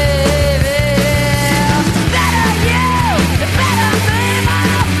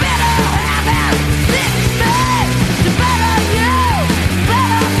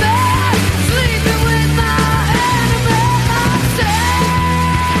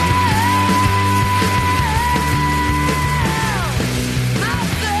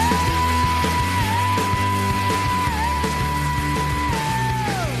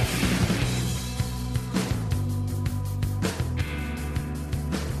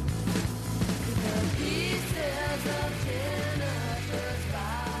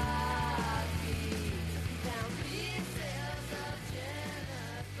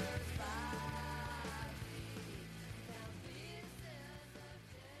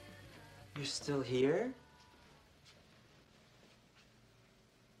You're still here?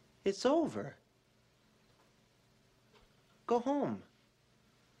 It's over. Go home.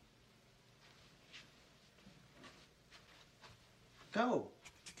 Go.